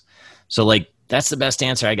CapEx. So, like, that's the best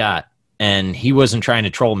answer I got. And he wasn't trying to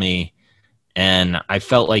troll me. And I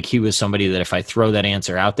felt like he was somebody that if I throw that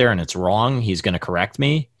answer out there and it's wrong, he's going to correct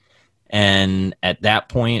me. And at that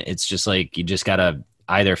point, it's just like, you just got to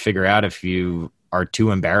either figure out if you are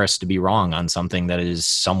too embarrassed to be wrong on something that is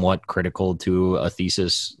somewhat critical to a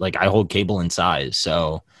thesis. Like I hold cable in size.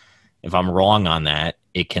 So if I'm wrong on that,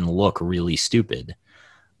 it can look really stupid.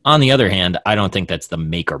 On the other hand, I don't think that's the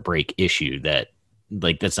make or break issue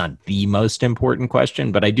that's not the most important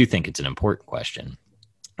question, but I do think it's an important question.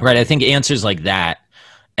 Right. I think answers like that,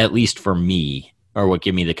 at least for me, are what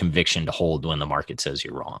give me the conviction to hold when the market says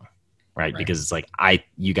you're wrong. Right. Because it's like,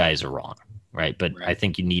 you guys are wrong. Right. But I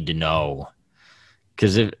think you need to know,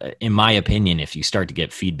 because in my opinion, if you start to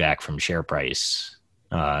get feedback from share price,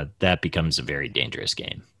 that becomes a very dangerous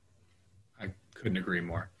game. I couldn't agree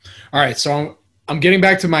more. All right. So I'm getting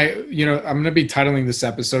back to my, I'm going to be titling this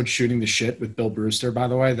episode "Shooting the Shit" with Bill Brewster, by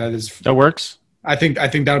the way. That works. I think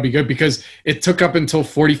that'll be good because it took up until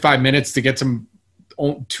 45 minutes to get to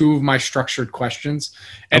two of my structured questions,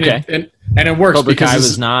 and Okay. and it works Cobra because Kai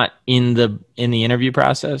was not in the interview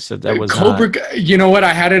process. That was Cobra. not... You know what?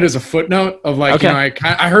 I had it as a footnote of like, Okay. you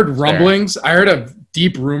know, I heard rumblings. I heard a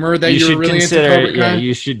deep rumor that you were really into Cobra Kai. Yeah,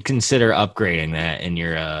 you should consider upgrading that in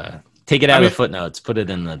your. Take it out of the footnotes. Put it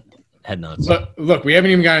in the head notes. Look, we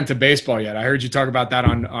haven't even gotten into baseball yet. I heard you talk about that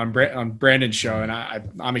on Brandon's show, and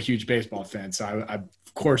I'm a huge baseball fan, so I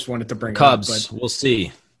of course wanted to bring Cubs. it up. But we'll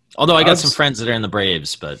see. Although I got some friends that are in the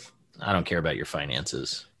Braves, but I don't care about your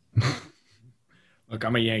finances. Look,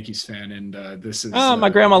 I'm a Yankees fan, and this is. Oh, my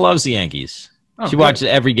grandma loves the Yankees. She watches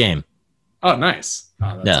every game. Oh, nice.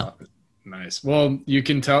 Oh, that's nice. Well, you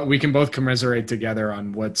can tell we can both commiserate together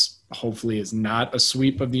on what's hopefully is not a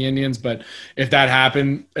sweep of the Indians. But if that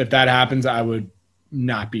happens, I would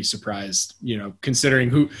not be surprised. You know, considering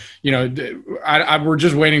who, you know, we're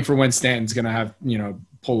just waiting for when Stanton's going to have, you know,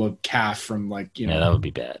 pull a calf from like, you know. Yeah, that would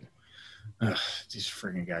be bad. These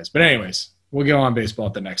freaking guys. But anyways, we'll go on baseball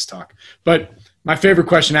at the next talk. But my favorite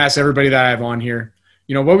question to ask everybody that I have on here,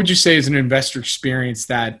 you know, what would you say is an investor experience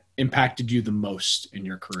that impacted you the most in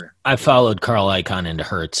your career? I followed Carl Icahn into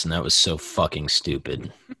Hertz, and that was so fucking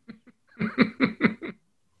stupid.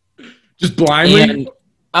 Just blindly?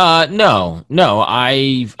 No.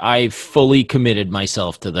 I fully committed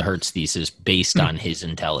myself to the Hertz thesis based on his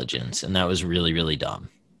intelligence, and that was really, really dumb.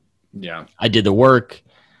 Yeah. I did the work.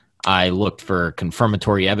 I looked for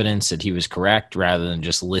confirmatory evidence that he was correct rather than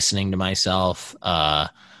just listening to myself.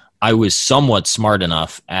 I was somewhat smart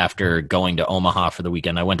enough after going to Omaha for the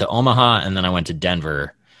weekend. I went to Omaha and then I went to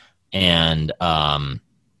Denver. And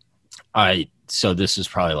so this is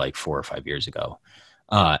probably like 4 or 5 years ago.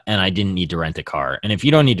 And I didn't need to rent a car. And if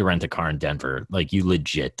you don't need to rent a car in Denver, like you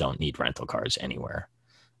legit don't need rental cars anywhere.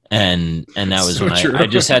 And that was so when I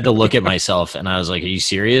just had to look at myself and I was like, are you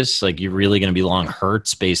serious? Like you're really going to be long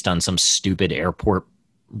Hertz based on some stupid airport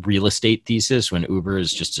real estate thesis when Uber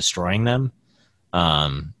is just destroying them?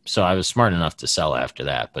 So I was smart enough to sell after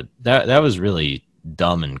that, but that was really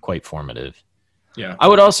dumb and quite formative. Yeah. I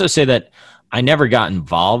would also say that I never got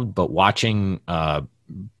involved, but watching,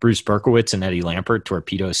 Bruce Berkowitz and Eddie Lampert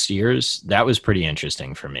torpedo Sears, that was pretty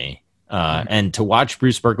interesting for me. And to watch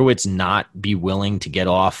Bruce Berkowitz not be willing to get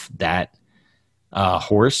off that,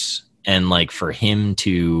 horse and like for him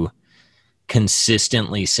to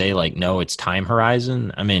consistently say like, no, it's time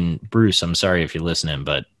horizon. I mean, Bruce, I'm sorry if you're listening,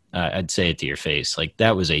 but I'd say it to your face. Like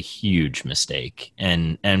that was a huge mistake.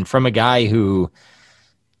 And from a guy who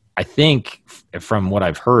I think from what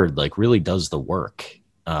I've heard, like really does the work.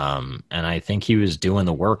 And I think he was doing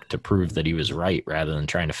the work to prove that he was right rather than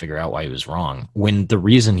trying to figure out why he was wrong when the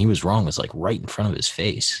reason he was wrong was like right in front of his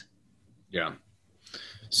face. Yeah.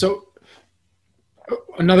 So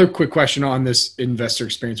another quick question on this investor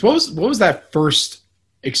experience. What was that first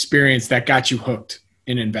experience that got you hooked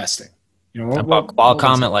in investing? You know, I bought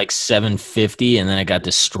Qualcomm at like $750 and then it got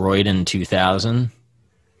destroyed in 2000.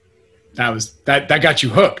 That got you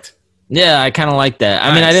hooked. Yeah, I kind of like that.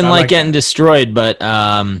 Nice. I mean, I didn't like getting that. Destroyed, but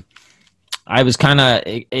I was kind of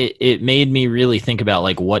it made me really think about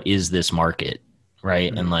like what is this market, right?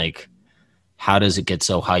 Mm-hmm. And like how does it get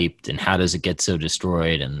so hyped and how does it get so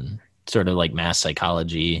destroyed and sort of like mass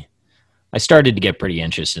psychology. I started to get pretty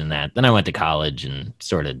interested in that. Then I went to college and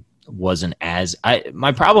sort of wasn't as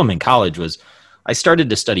my problem in college was I started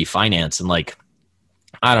to study finance and like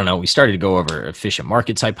I don't know, we started to go over efficient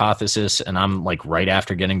markets hypothesis and I'm like right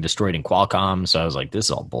after getting destroyed in Qualcomm. So I was like, this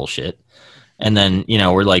is all bullshit. And then, you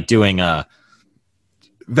know, we're like doing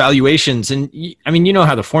valuations and I mean, you know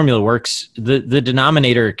how the formula works. The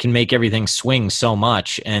denominator can make everything swing so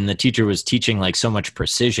much. And the teacher was teaching like so much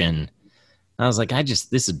precision. I was like,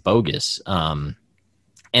 this is bogus. And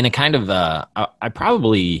it kind of, I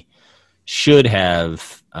probably should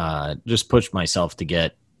have just pushed myself to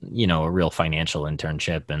get, you know, a real financial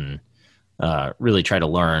internship and really try to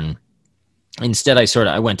learn. Instead,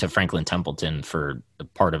 I went to Franklin Templeton for a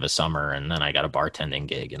part of a summer and then I got a bartending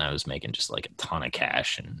gig and I was making just like a ton of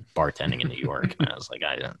cash and bartending in New York. And I was like,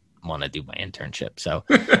 I don't want to do my internship. So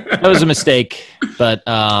that was a mistake, but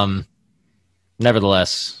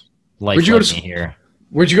nevertheless, life led me here.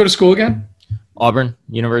 Where'd you go to school again? Auburn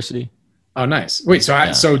University. Oh, nice. Wait,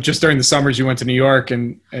 so just during the summers you went to New York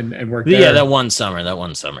and worked there? Yeah, that one summer,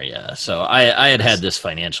 yeah. So I had this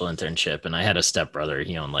financial internship and I had a stepbrother.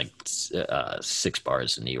 He owned like 6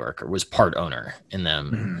 bars in New York or was part owner in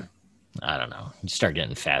them. Mm-hmm. I don't know. You start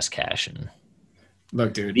getting fast cash and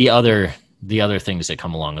look, dude. The other things that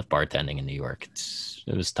come along with bartending in New York,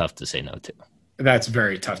 it was tough to say no to. That's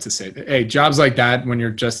very tough to say. Hey, jobs like that when you're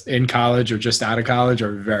just in college or just out of college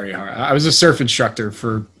are very hard. I was a surf instructor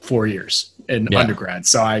for 4 years in undergrad,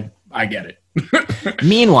 so I get it.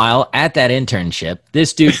 Meanwhile, at that internship,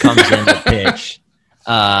 this dude comes in to pitch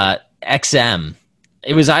XM.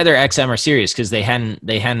 It was either XM or Sirius because they hadn't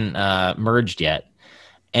merged yet.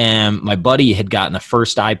 And my buddy had gotten the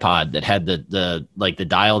first iPod that had the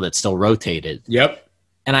dial that still rotated. Yep.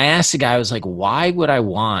 And I asked the guy, I was like, why would I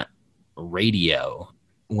want radio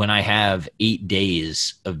when I have 8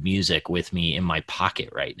 days of music with me in my pocket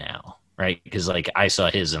right now? Right? Because like I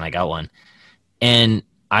saw his and I got one. And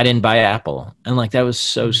I didn't buy Apple. And like, that was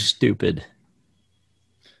so stupid.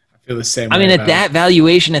 I feel the same. I mean, at that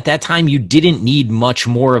valuation, at that time, you didn't need much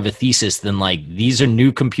more of a thesis than like, these are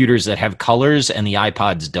new computers that have colors and the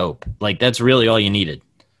iPod's dope. Like, that's really all you needed.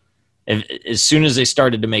 As soon as they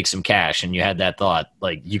started to make some cash and you had that thought,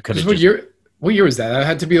 like you could have what year was that? That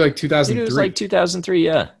had to be like 2003. It was like 2003,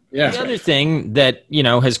 yeah. Yeah. The other thing that,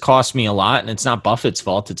 has cost me a lot, and it's not Buffett's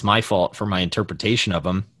fault, it's my fault for my interpretation of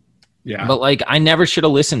him. Yeah. But like, I never should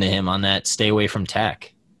have listened to him on that stay away from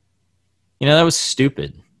tech. That was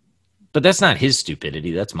stupid. But that's not his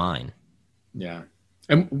stupidity. That's mine. Yeah.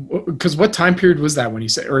 And because what time period was that when he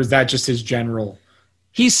said, or is that just his general?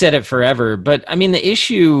 He said it forever. But I mean, the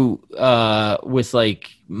issue with like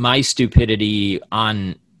my stupidity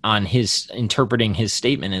on his interpreting his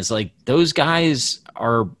statement is like, those guys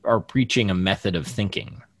are preaching a method of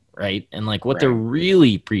thinking. Right. And like what they're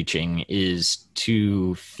really preaching is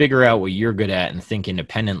to figure out what you're good at and think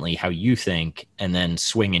independently how you think and then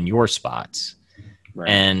swing in your spots. Right.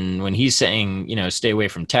 And when he's saying, stay away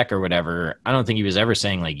from tech or whatever, I don't think he was ever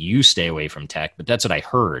saying like you stay away from tech, but that's what I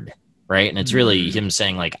heard. Right. And it's really him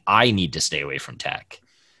saying like, I need to stay away from tech.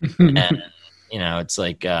 And, it's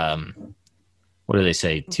like, what do they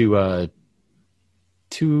say? Too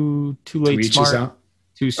late smart.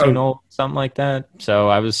 Too soon old, something like that. So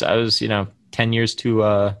I was 10 years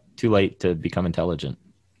too late to become intelligent,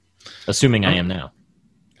 assuming I am now.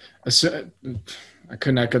 I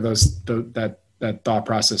couldn't echo that thought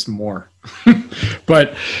process more.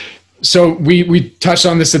 But so we touched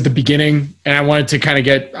on this at the beginning, and I wanted to kind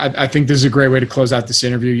of I think this is a great way to close out this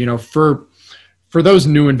interview. For those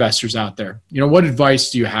new investors out there, what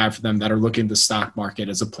advice do you have for them that are looking at the stock market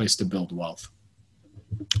as a place to build wealth?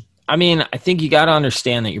 I mean, I think you got to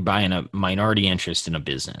understand that you're buying a minority interest in a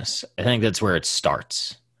business. I think that's where it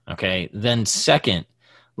starts. Okay. Then second,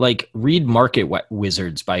 like read Market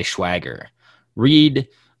Wizards by Schwager. Read,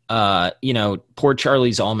 Poor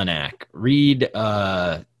Charlie's Almanac. Read,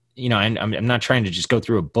 I'm not trying to just go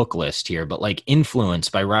through a book list here, but like Influence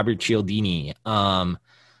by Robert Cialdini.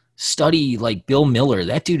 Study like Bill Miller.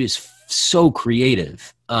 That dude is so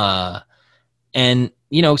creative. And,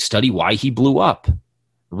 study why he blew up.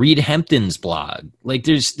 Read Hempton's blog. Like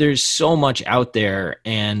there's so much out there.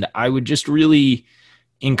 And I would just really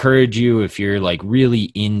encourage you, if you're like really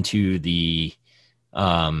into the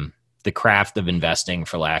craft of investing,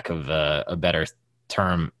 for lack of a better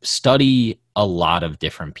term, study a lot of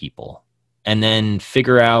different people and then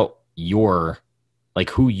figure out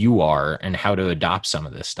who you are and how to adopt some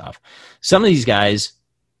of this stuff. Some of these guys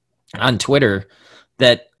on Twitter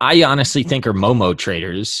that I honestly think are Momo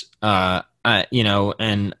traders, and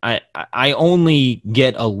I only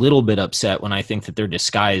get a little bit upset when I think that they're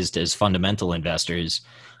disguised as fundamental investors.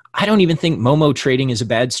 I don't even think Momo trading is a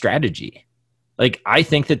bad strategy. Like, I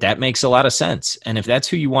think that makes a lot of sense. And if that's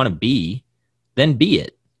who you want to be, then be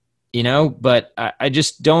it, but I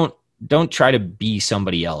just don't try to be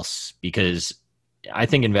somebody else, because I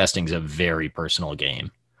think investing is a very personal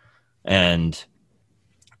game. And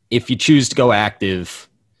if you choose to go active,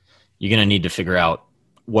 you're going to need to figure out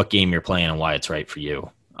what game you're playing and why it's right for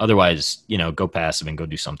you. Otherwise, go passive and go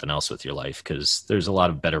do something else with your life, because there's a lot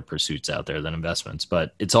of better pursuits out there than investments.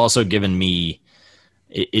 But it's also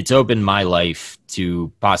it's opened my life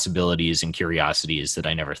to possibilities and curiosities that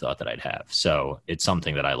I never thought that I'd have. So it's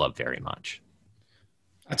something that I love very much.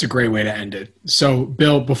 That's a great way to end it. So,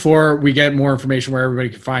 Bill, before we get more information where everybody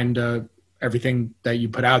can find everything that you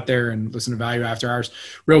put out there and listen to Value After Hours,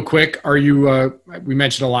 real quick, are you, we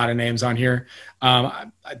mentioned a lot of names on here. I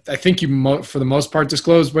think you, for the most part,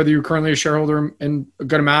 disclosed whether you're currently a shareholder in a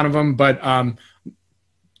good amount of them, but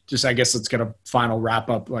just, I guess, let's get a final wrap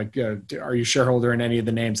up. Like, are you a shareholder in any of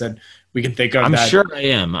the names that we can think of? I'm sure I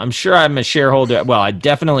am. I'm sure I'm a shareholder. Well, I'm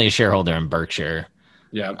definitely a shareholder in Berkshire.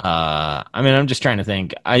 Yeah. I mean, I'm just trying to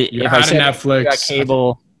think. If I said Netflix, about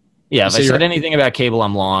cable, if I said anything about cable,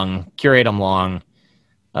 I'm long. Qurate, I'm long.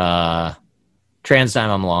 TransDigm,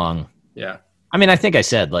 I'm long. Yeah. I mean, I think I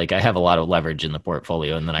said, like, I have a lot of leverage in the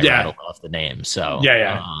portfolio, and then I rattled off the names. So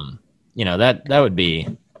that would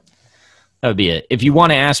be it. If you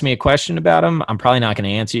want to ask me a question about them, I'm probably not going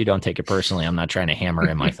to answer you. Don't take it personally. I'm not trying to hammer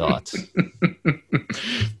in my thoughts.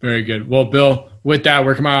 Very good. Well, Bill, with that,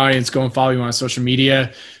 where can my audience go and follow you on social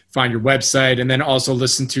media, find your website, and then also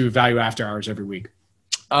listen to Value After Hours every week?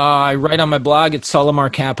 I write on my blog at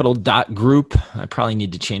sullimarcapital.group. I probably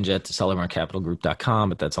need to change that to sullimarcapitalgroup.com,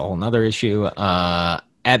 but that's a whole nother issue.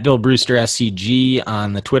 At Bill Brewster SCG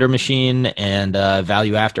on the Twitter machine, and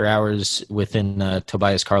Value After Hours within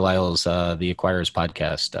Tobias Carlisle's The Acquirers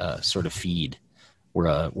podcast sort of feed. We're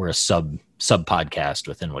a sub podcast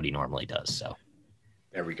within what he normally does. So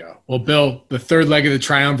there we go. Well, Bill, the third leg of the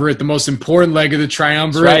triumvirate, the most important leg of the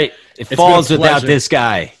triumvirate. That's right. It falls without this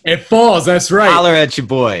guy. It falls. That's right. Holler at your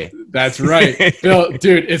boy. That's right. Bill,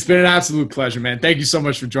 dude, it's been an absolute pleasure, man. Thank you so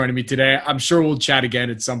much for joining me today. I'm sure we'll chat again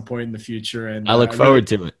at some point in the future. And I look forward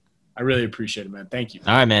to it. I really appreciate it, man. Thank you.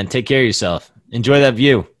 All right, man. Take care of yourself. Enjoy that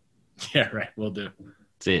view. Yeah, right. Will do.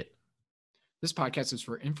 See it. This podcast is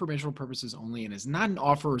for informational purposes only and is not an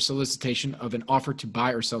offer or solicitation of an offer to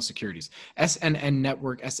buy or sell securities.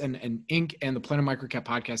 SNN.Network, SNN Inc., and the Planet MicroCap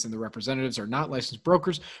Podcast and the representatives are not licensed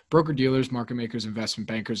brokers, broker-dealers, market makers, investment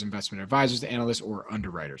bankers, investment advisors, analysts, or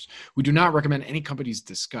underwriters. We do not recommend any companies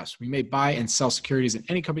discussed. We may buy and sell securities in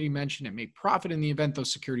any company mentioned and may profit in the event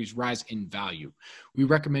those securities rise in value. We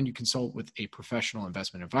recommend you consult with a professional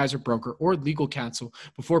investment advisor, broker, or legal counsel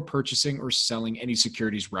before purchasing or selling any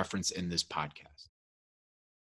securities referenced in this podcast.